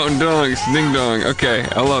 Oh, Mountain Dongs, Ding Dong. Okay,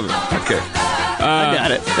 I love it. Okay. I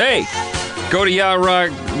got it. Hey, go to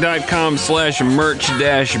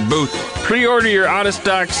yachtrock.com/merch-booth. Pre-order your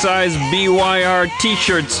out-of-stock size BYR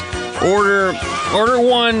t-shirts. Order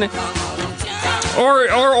one,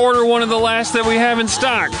 or order one of the last that we have in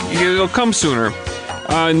stock. It'll come sooner.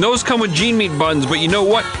 And those come with Gene Meat buttons, but you know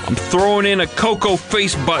what? I'm throwing in a Coco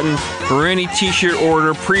face button for any t-shirt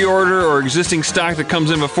order, pre-order, or existing stock that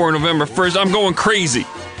comes in before November 1st. I'm going crazy.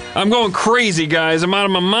 I'm going crazy, guys. I'm out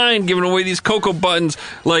of my mind giving away these Coco buttons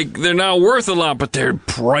like they're not worth a lot, but they're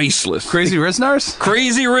priceless. Crazy Riznars?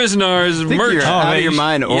 Crazy Riznars. Merch. You're out of your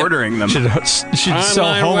mind ordering them. Should sell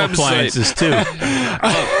my home website. appliances, too.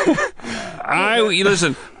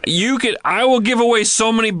 Listen, I will give away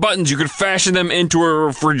so many buttons you could fashion them into a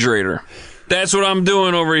refrigerator. That's what I'm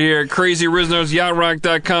doing over here at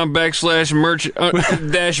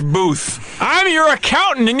crazyriznars.com/merch-booth. I'm your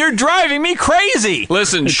accountant, and you're driving me crazy.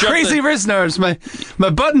 Listen, Crazy Riznars. My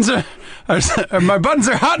buttons are my buttons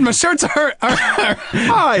are hot and my shirts are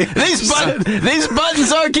high. These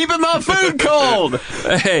buttons are keeping my food cold.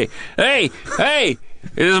 Hey!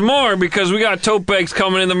 There's more because we got tote bags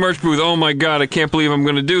coming in the merch booth. Oh my God, I can't believe I'm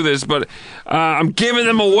going to do this, but I'm giving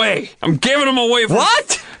them away.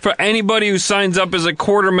 For anybody who signs up as a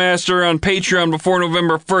quartermaster on Patreon before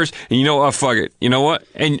November 1st. And you know what? Fuck it. You know what?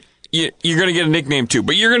 And you're going to get a nickname too,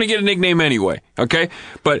 but you're going to get a nickname anyway, okay?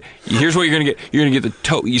 But here's what you're going to get. You're going to get the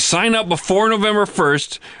tote. You sign up before November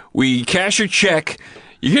 1st. We cash your check.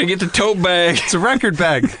 You're going to get the tote bag. It's a record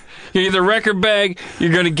bag. You get the record bag,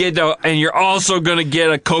 you're going to get and you're also going to get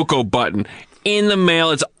a Coco button in the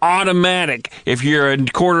mail. It's automatic if you're a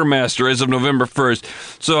quartermaster as of November 1st.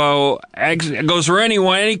 So it goes for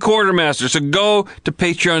anyone, any quartermaster. So go to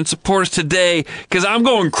Patreon and support us today because I'm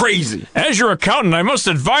going crazy. As your accountant, I must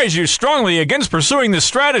advise you strongly against pursuing this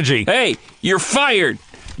strategy. Hey, you're fired.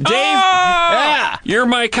 Dave, you're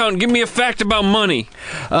my accountant. Give me a fact about money.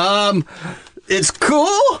 It's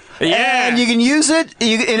cool, Yeah. and you can use it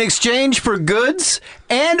in exchange for goods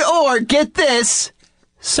or, get this,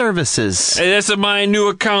 services. Hey, that's my new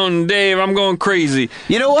accountant, Dave. I'm going crazy.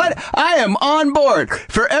 You know what? I am on board.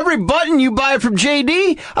 For every button you buy from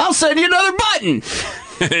JD, I'll send you another button.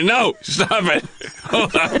 No, stop it.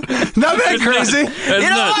 Hold on. Not that crazy. That's You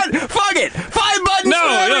know nuts. what? Fuck it. 5 buttons for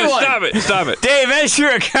No, everyone. stop it. Dave, as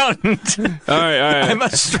your accountant, All right. I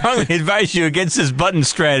must strongly advise you against this button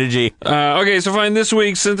strategy. Okay, so find this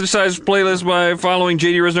week's synthesized playlist by following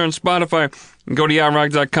JD Rizner on Spotify and go to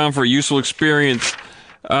yachtrock.com for a useful experience.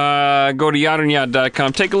 Go to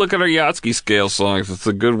yachtandyacht.com. Take a look at our Yachtski scale songs. It's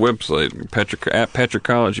a good website. At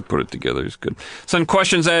Petricology put it together. It's good. Send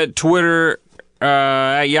questions at Twitter,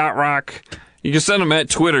 at Yachtrock. You can send them at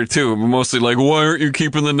Twitter, too. But mostly like, why aren't you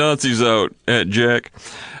keeping the Nazis out? At Jack.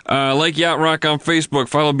 Like Yacht Rock on Facebook.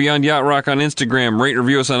 Follow Beyond Yacht Rock on Instagram. Rate and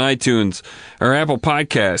review us on iTunes or Apple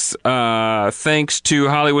Podcasts. Thanks to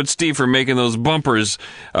Hollywood Steve for making those bumpers.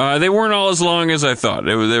 They weren't all as long as I thought.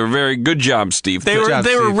 They were very good job, Steve. They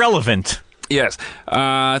were relevant. Yes.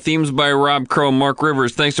 Themes by Rob Crow, Mark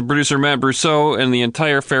Rivers. Thanks to producer Matt Brousseau and the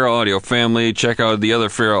entire Feral Audio family. Check out the other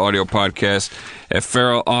Feral Audio podcasts at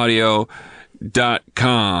feralaudio.com.